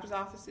killed in the doctor's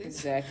offices.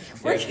 Exactly.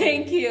 We're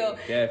getting killed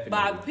by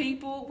Definitely.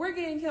 people. We're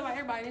getting killed by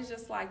everybody. And it's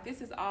just like, this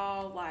is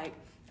all like,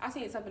 I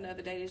seen something the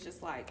other day that's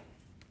just like,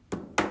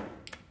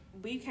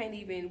 we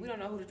don't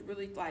know who to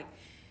really, like,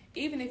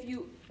 even if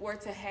you were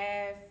to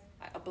have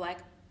a black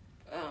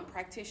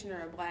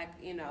practitioner, a black,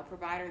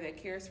 provider that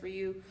cares for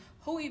you,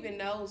 who even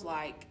knows,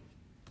 like,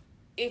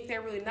 if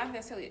they're really, not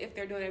necessarily if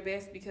they're doing their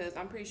best, because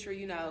I'm pretty sure,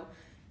 I'm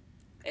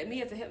not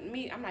even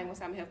gonna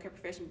say I'm a healthcare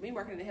professional, but me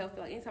working in the health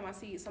field, anytime I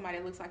see somebody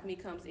that looks like me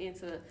comes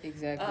into,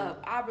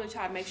 I really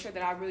try to make sure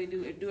that I really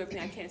do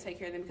everything I can to take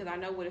care of them, because I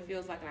know what it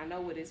feels like and I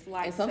know what it's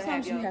like. And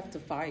sometimes you have to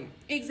fight.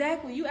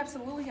 Exactly, you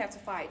absolutely have to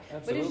fight.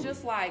 Absolutely. But it's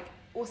just like,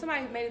 well,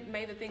 somebody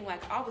made the thing,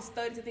 like, all the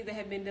studies and things that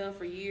have been done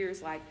for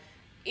years, like,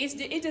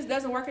 it just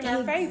doesn't work in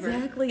our favor.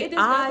 Exactly. It just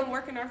doesn't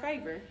work in our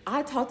favor.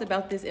 I talked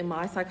about this in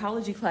my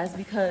psychology class,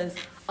 because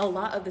a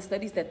lot of the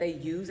studies that they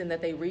use and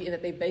that they read and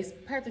that they base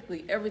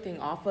practically everything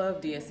off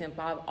of,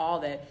 DSM-5, all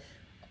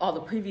the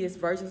previous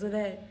versions of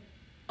that,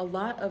 a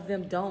lot of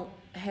them don't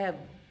have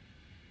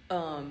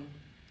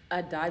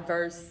a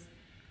diverse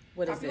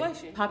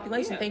population.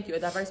 Yeah. Thank you. A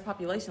diverse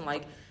population.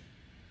 Like,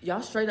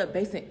 y'all straight up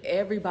basing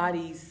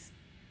everybody's.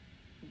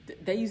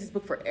 They use this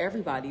book for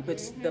everybody,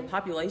 but the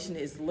population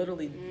is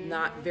literally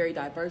not very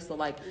diverse. So,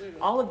 like,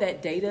 all of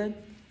that data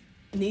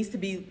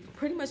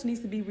pretty much needs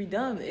to be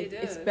redone,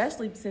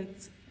 especially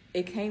since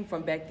it came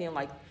from back then.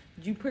 Like,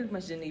 you pretty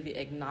much didn't even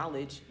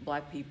acknowledge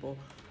black people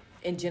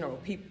in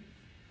general,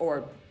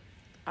 or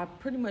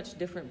pretty much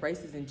different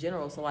races in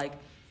general. So, like,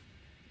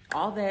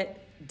 all that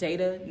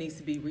data needs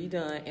to be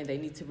redone, and they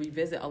need to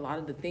revisit a lot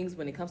of the things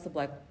when it comes to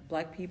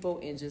black people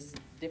and just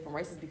different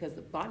races, because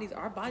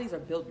our bodies are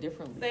built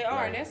differently. They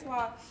are, and that's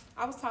why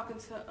I was talking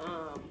to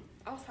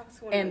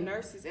one of the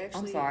nurses,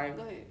 actually. I'm sorry.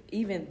 Go ahead.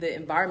 Even the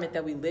environment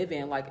that we live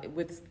in, like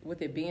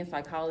with it being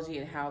psychology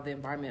and how the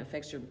environment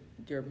affects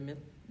your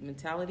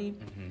mentality,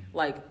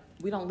 like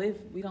we don't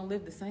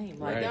live the same.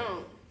 Like, We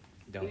don't.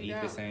 Don't eat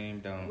the same.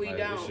 Don't. We like,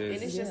 don't.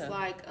 It's It's just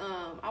like,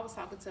 I was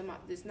talking to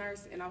this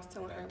nurse, and I was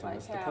telling her,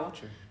 like, how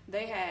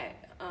they had,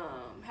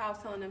 how I was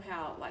telling them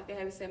how, like, they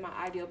had said my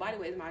ideal body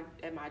weight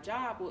at my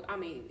job, at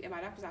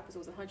my doctor's office,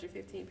 was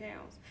 115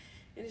 pounds.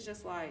 And it's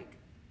just like,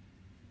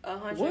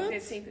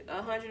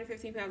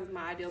 115 pounds is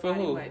my ideal For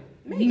body who? weight.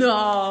 Me.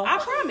 No. I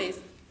promise.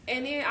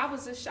 And then I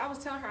was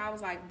telling her, I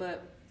was like,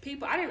 but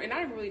people, I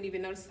didn't really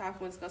even notice I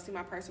went to go see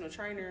my personal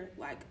trainer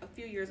like a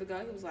few years ago.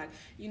 He was like,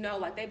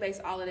 like, they base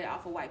all of that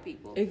off of white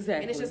people.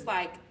 Exactly. And it's just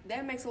like,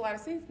 that makes a lot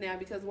of sense now,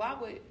 because why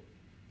would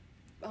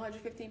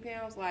 115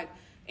 pounds, like,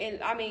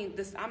 and I mean,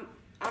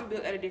 I'm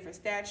built at a different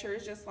stature.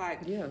 It's just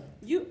like, I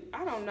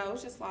don't know.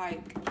 It's just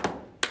like,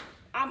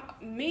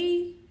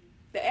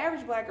 the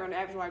average black girl and the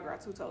average white girl are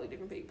two totally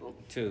different people.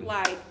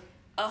 Like,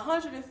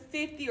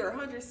 150 or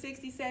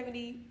 160,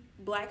 70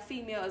 black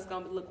female is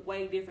going to look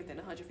way different than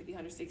 150,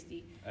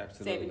 160,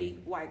 70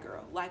 white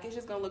girl. Like, it's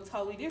just going to look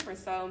totally different.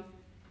 So,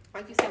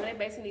 like you said, when they're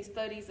basing these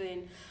studies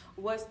and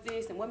what's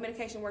this and what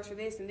medication works for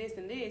this and this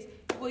and this,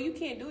 well, you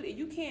can't do that.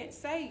 You can't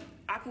say,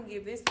 I can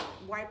give this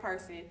white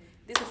person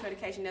this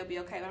medication, they'll be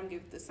okay, but I'm going to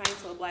give the same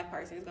to a black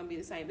person, it's going to be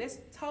the same. That's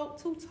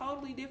two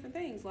totally different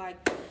things.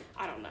 Like,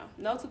 I don't know.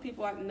 No two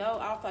people, I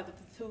thought that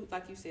the two,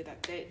 like you said,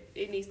 that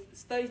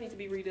studies need to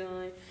be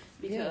redone,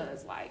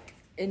 because, like...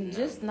 And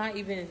just not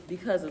even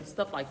because of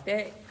stuff like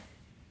that,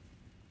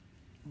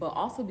 but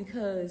also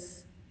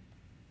because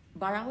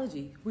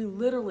biology, we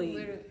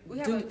literally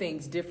do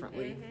things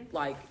differently.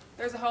 Like,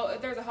 there's a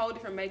whole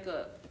different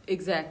makeup.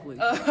 Exactly.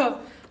 Of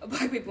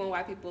black people and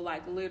white people,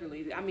 like,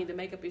 literally. I mean, the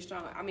makeup is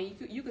strong. I mean,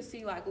 you could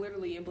see, like,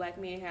 literally in black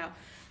men how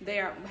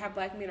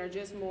black men are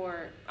just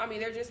more. I mean,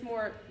 they're just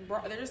more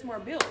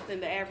built than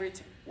the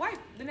average white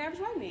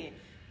man.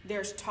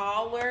 They're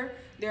taller.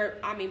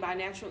 By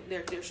natural,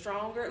 they're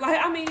stronger.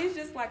 Like, I mean, it's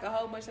just like a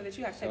whole bunch of that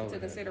you have to take into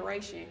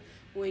consideration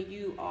when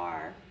you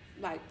are,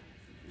 like.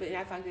 But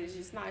I find that it's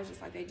just not. It's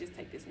just like they just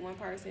take this one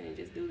person and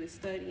just do this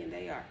study, and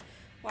they are,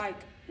 like,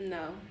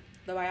 no.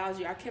 The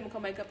biology, our chemical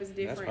makeup is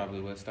different. That's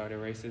probably what started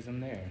racism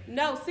there.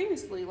 No,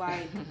 seriously,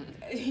 like,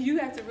 you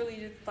have to really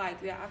just,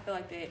 like, I feel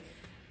like that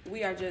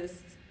we are just,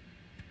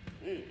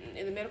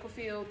 in the medical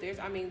field,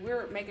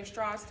 we're making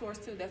strides towards,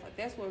 too.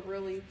 That's what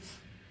really,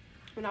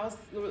 when I was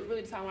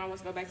really deciding when I want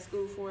to go back to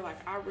school for, like,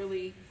 I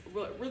really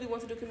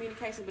want to do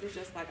communication, but it's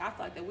just, like, I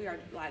feel like that we are,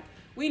 like,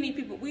 we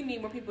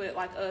need more people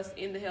like us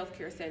in the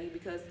healthcare setting,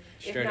 because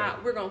if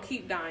not, we're going to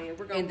keep dying.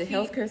 We're going in the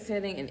healthcare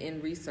setting and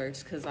in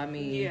research, because,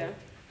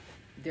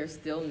 they're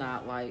still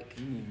not, like...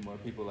 You need more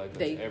people like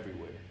us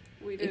everywhere.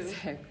 We do.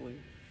 Exactly.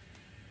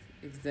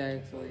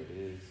 That's what it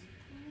is.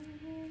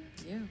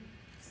 Yeah.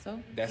 So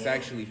that's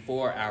actually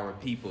for our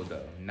people,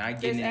 though.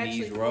 Not getting in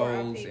these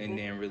roles and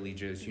then really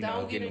just,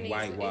 getting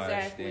whitewashed.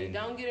 Exactly.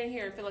 Don't get in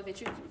here and feel like that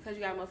because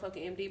you got a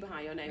motherfucking MD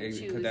behind your name.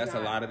 Because that's a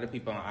lot of the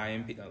people on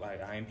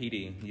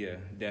IMPD. Yeah,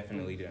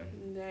 definitely them.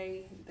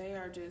 They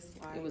are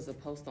just like... It was a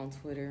post on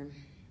Twitter.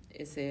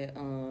 It said,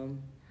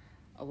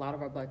 a lot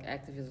of our Black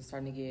activists are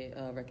starting to get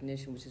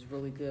recognition, which is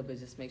really good, but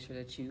just make sure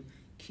that you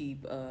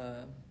keep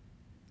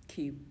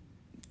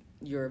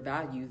your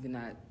values and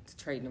not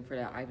trading them for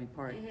that Ivy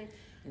Park. Mm-hmm.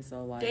 And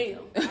so, like, damn,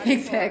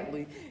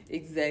 exactly.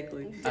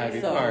 Ivy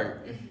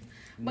Park.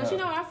 But I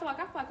feel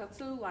like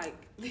too, like,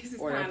 this is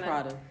or kind of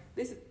Prada.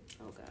 This is,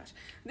 oh gosh,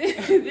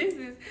 this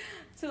is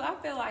too. I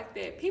feel like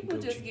that people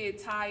Gucci. just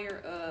get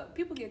tired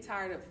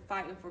of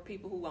fighting for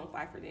people who won't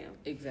fight for them.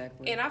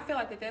 Exactly. And I feel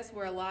like that's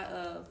where a lot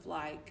of,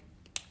 like,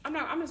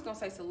 I'm just gonna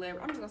say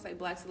celebrity. I'm just gonna say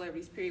Black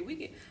celebrities.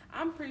 Period.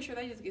 I'm pretty sure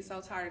they just get so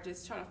tired of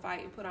just trying to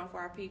fight and put on for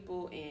our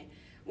people. And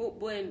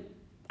when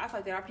I feel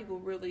like that our people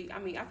really, I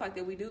feel like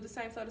that we do the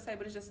same, so to say.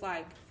 But it's just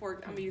like, I'm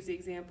gonna use the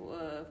example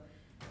of,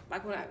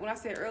 like, when I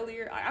said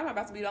earlier, I'm not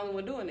about to be the only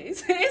one doing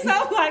this. And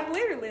so, like,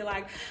 literally,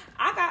 like,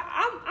 I'm not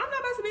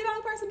about to be the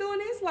only person doing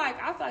this.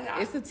 Like, I feel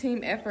like it's a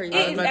team effort.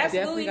 It's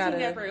absolutely a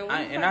team effort.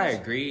 And I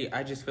agree.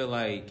 I just feel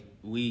like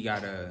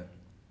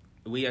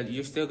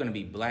you're still going to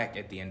be Black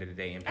at the end of the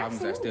day, and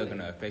problems are still going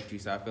to affect you.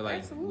 So I feel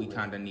like we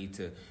kind of need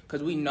to,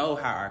 because we know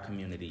how our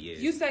community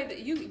is. You say that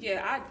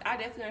I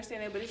definitely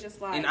understand that, but it's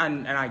just like,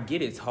 and I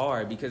get it's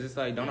hard because it's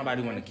like, don't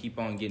nobody want to keep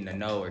on getting a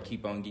no or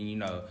keep on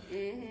getting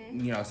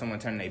someone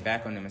turning their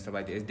back on them and stuff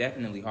like that. It's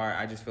definitely hard.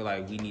 I just feel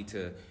like we need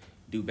to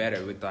do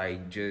better with,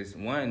 like, just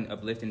one,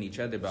 uplifting each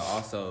other, but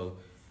also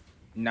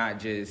not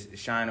just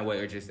shying away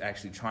or just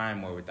actually trying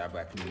more with our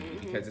Black community,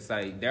 because it's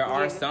like there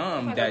are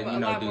some that do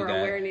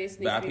that,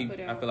 but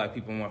I feel like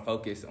people more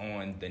focus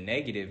on the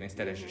negative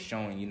instead of just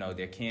showing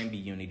there can be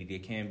unity, there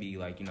can be,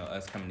 like,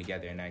 us coming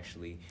together and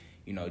actually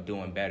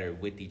doing better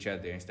with each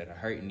other instead of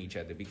hurting each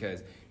other,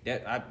 because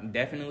I've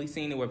definitely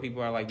seen it where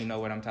people are like, you know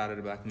what, I'm tired of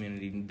the Black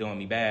community doing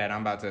me bad,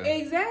 I'm about to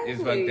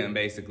it's fuck them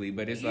basically,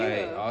 but it's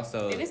like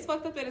also, and it's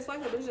fucked up that it's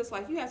like that, but it's just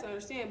like you have to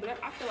understand.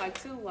 But I feel like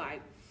too,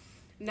 like,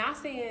 not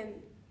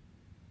saying.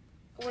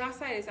 When I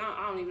say this,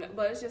 I don't even.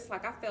 But it's just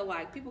like I feel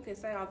like people can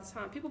say all the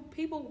time. People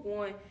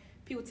want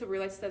people to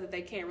relate to stuff that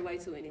they can't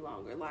relate to any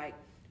longer. Like,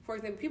 for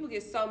example, people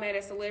get so mad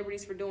at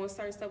celebrities for doing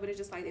certain stuff, but it's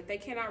just like if they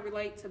cannot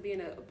relate to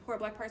being a poor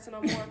Black person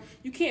no more,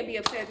 you can't be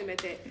upset at them at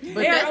that.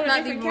 But that's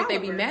not even what they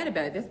be mad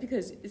about. That's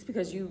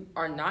because you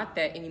are not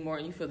that anymore,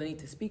 and you feel the need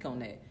to speak on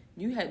that.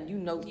 You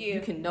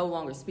can no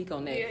longer speak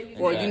on that,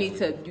 or you need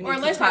to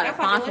try to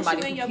find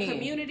somebody in your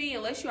community,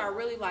 unless you are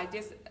really like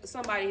just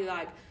somebody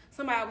like.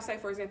 Somebody I would say,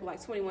 for example,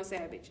 like 21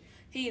 Savage.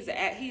 He's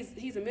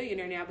a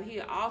millionaire now, but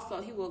he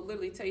will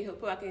literally tell you he'll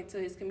put back into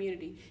his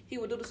community. He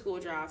will do the school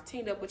drive,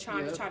 teamed up with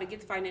China to try to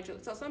get the financial.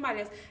 So somebody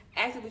that's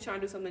actively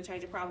trying to do something to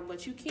change a problem.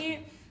 But you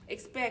can't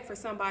expect for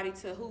somebody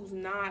who's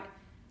not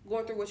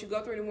going through what you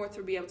go through anymore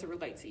to be able to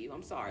relate to you.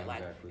 I'm sorry.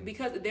 Exactly. Like,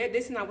 because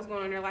this is not what's going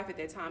on in their life at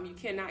that time. You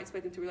cannot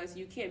expect them to relate to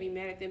you. You can't be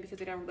mad at them because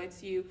they don't relate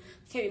to you. You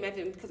can't be mad at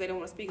them because they don't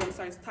want to speak on a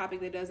certain topic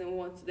that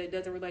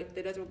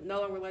no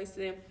longer relates to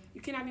them.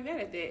 You cannot be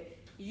mad at that.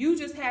 You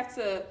just have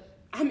to.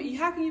 How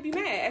can you be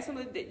mad at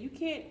something that you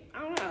can't?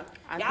 I don't know.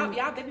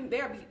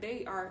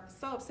 They are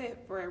so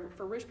upset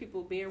for rich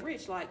people being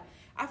rich. Like,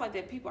 I feel like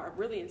that people are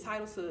really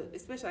entitled to,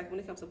 especially like when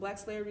it comes to Black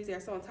celebrities, they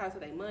are so entitled to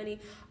their money.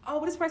 Oh,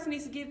 but this person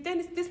needs to give.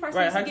 Then this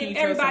person needs to give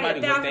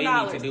everybody $1,000. What they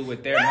need to do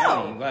with their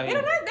money? Like, they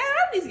don't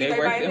need to give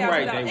everybody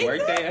 $1,000. They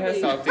work their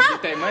ass off to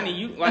get their money.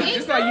 You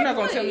just like you're not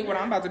gonna tell me what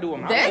I'm about to do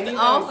with my money. That's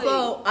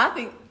also, I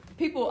think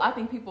people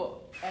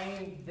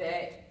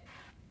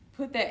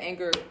put that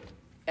anger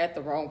at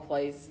the wrong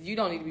place. You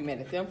don't need to be mad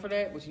at them for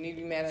that. What you need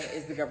to be mad at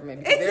is the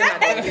government, because they're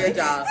not doing their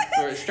job.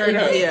 Straight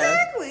up.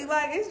 Exactly.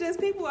 Like, it's just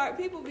people are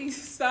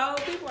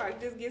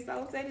just get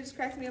so upset. It just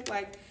cracks me up.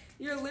 Like,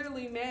 you're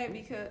literally mad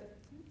because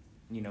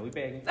we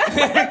begging.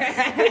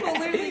 People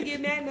literally get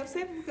mad and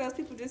upset because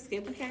people just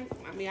simply can't.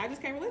 I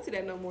just can't relate to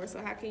that no more.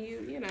 So how can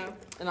you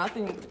And I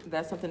think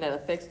that's something that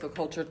affects the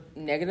culture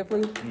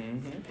negatively,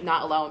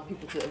 not allowing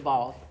people to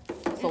evolve.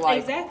 So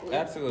like, exactly,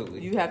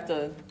 absolutely, you have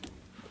to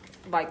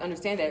like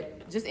understand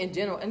that just in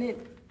general, and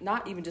it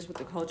not even just with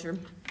the culture,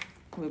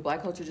 with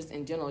Black culture, just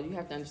in general, you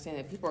have to understand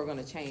that people are going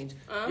to change.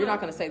 You're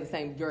not going to stay the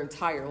same your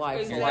entire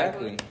life.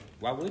 Exactly. So like,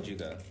 why would you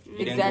go?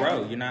 You didn't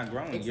grow. You're not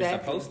growing. Exactly. You're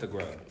supposed to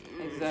grow.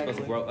 Exactly. You're supposed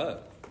to grow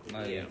up.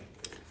 Like,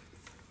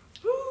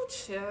 Ooh,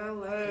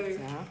 child.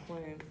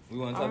 Exactly. We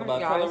want to talk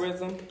about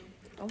colorism.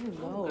 Oh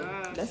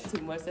no, that's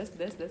too much. That's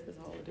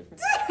a whole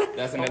different.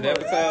 That's another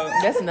episode.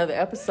 That's another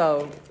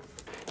episode.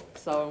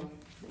 So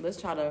let's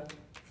try to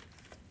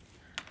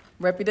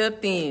wrap it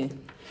up then.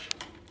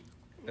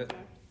 Okay.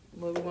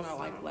 What we want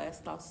our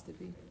last thoughts to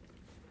be?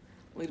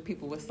 Leave the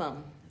people with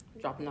something.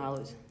 Drop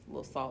knowledge, a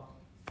little salt.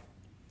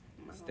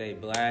 Stay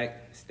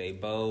Black, stay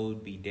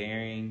bold, be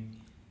daring.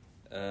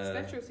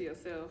 Stay true to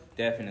yourself.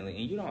 Definitely,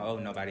 and you don't owe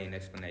nobody an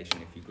explanation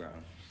if you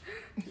grown.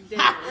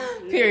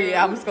 Period.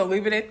 I'm just gonna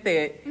leave it at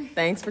that.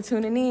 Thanks for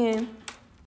tuning in.